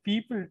have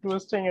people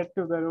twisting it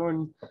to their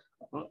own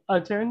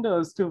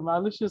agendas to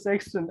malicious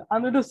extent,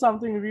 and it is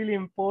something really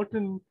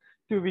important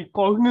to be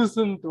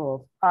cognizant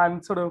of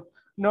and sort of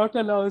not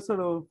allow sort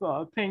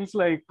of things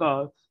like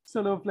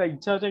sort of like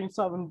judging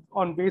someone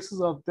on basis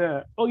of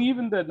their or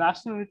even their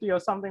nationality or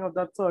something of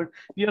that sort.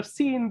 We have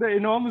seen the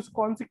enormous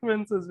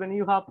consequences when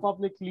you have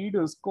public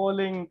leaders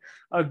calling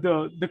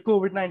the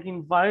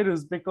COVID-19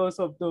 virus because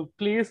of the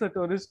place it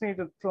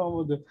originated from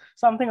or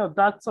something of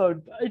that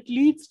sort. It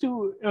leads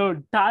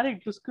to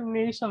direct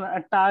discrimination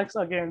and attacks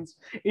against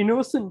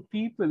innocent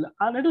people.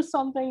 And it is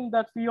something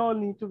that we all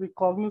need to be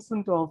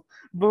cognizant of,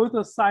 both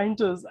as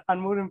scientists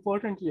and more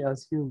importantly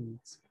as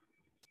humans.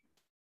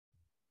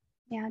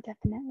 Yeah,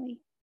 definitely.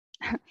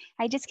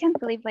 I just can't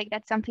believe like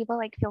that some people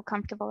like feel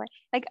comfortable.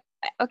 Like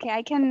okay,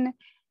 I can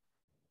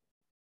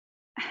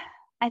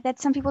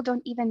that some people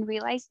don't even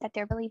realize that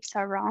their beliefs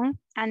are wrong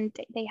and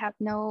they have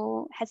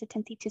no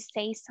hesitancy to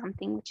say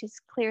something which is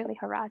clearly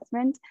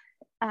harassment.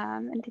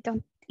 And they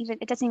don't even,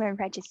 it doesn't even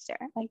register.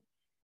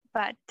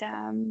 But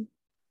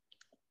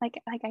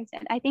like I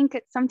said, I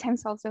think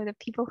sometimes also the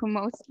people who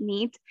most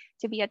need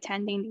to be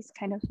attending these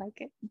kind of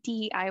like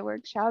DEI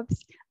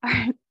workshops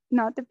are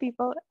not the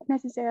people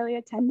necessarily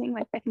attending.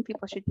 Like I think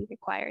people should be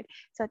required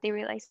so that they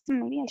realize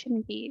maybe I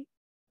shouldn't be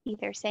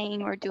either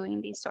saying or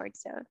doing these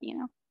sorts of,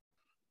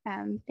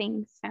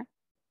 things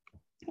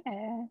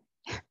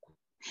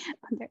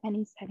under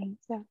any setting.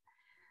 So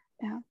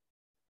yeah.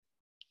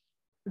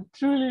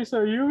 Truly,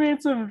 so you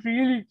made some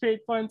really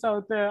great points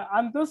out there,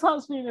 and this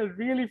has been a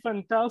really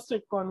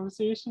fantastic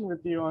conversation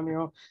with you on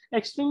your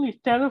extremely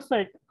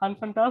terrific and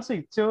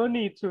fantastic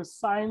journey through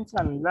science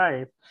and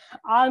life.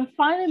 And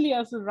finally,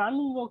 as a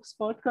Random Walks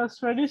podcast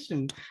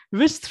tradition,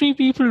 which three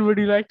people would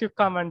you like to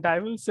come and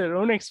divulge their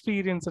own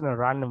experience in a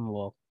random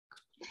walk?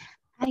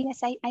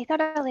 Yes, I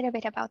thought a little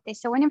bit about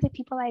this. So one of the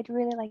people I'd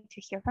really like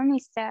to hear from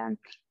is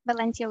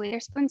Valencia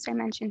Witherspoon. So I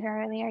mentioned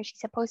her earlier.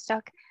 She's a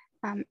postdoc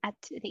at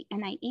the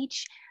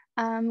NIH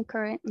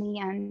currently,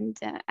 and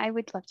I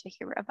would love to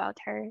hear about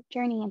her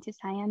journey into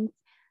science.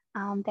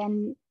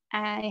 Then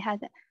I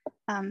had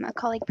a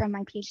colleague from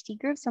my PhD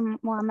group, so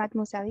Mohammad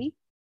Mousavi,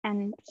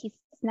 and he's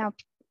now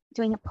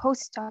doing a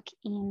postdoc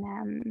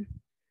in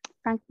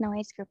Frank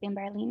Noe's group in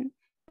Berlin.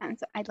 And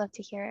so I'd love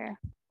to hear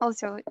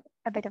also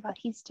a bit about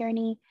his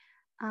journey.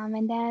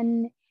 And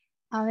then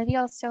maybe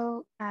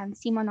also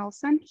Simon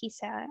Olsson. He's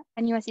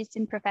a new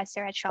assistant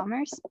professor at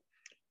Chalmers.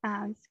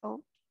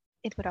 So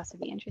it would also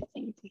be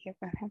interesting to hear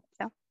from him.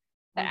 So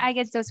I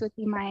guess those would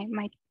be my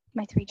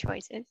three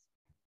choices.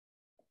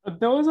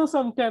 Those are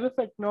some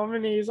terrific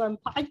nominees, and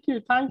thank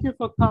you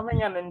for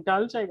coming and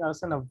indulging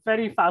us in a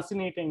very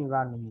fascinating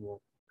random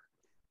walk.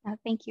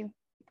 Thank you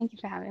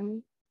for having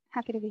me.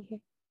 Happy to be here.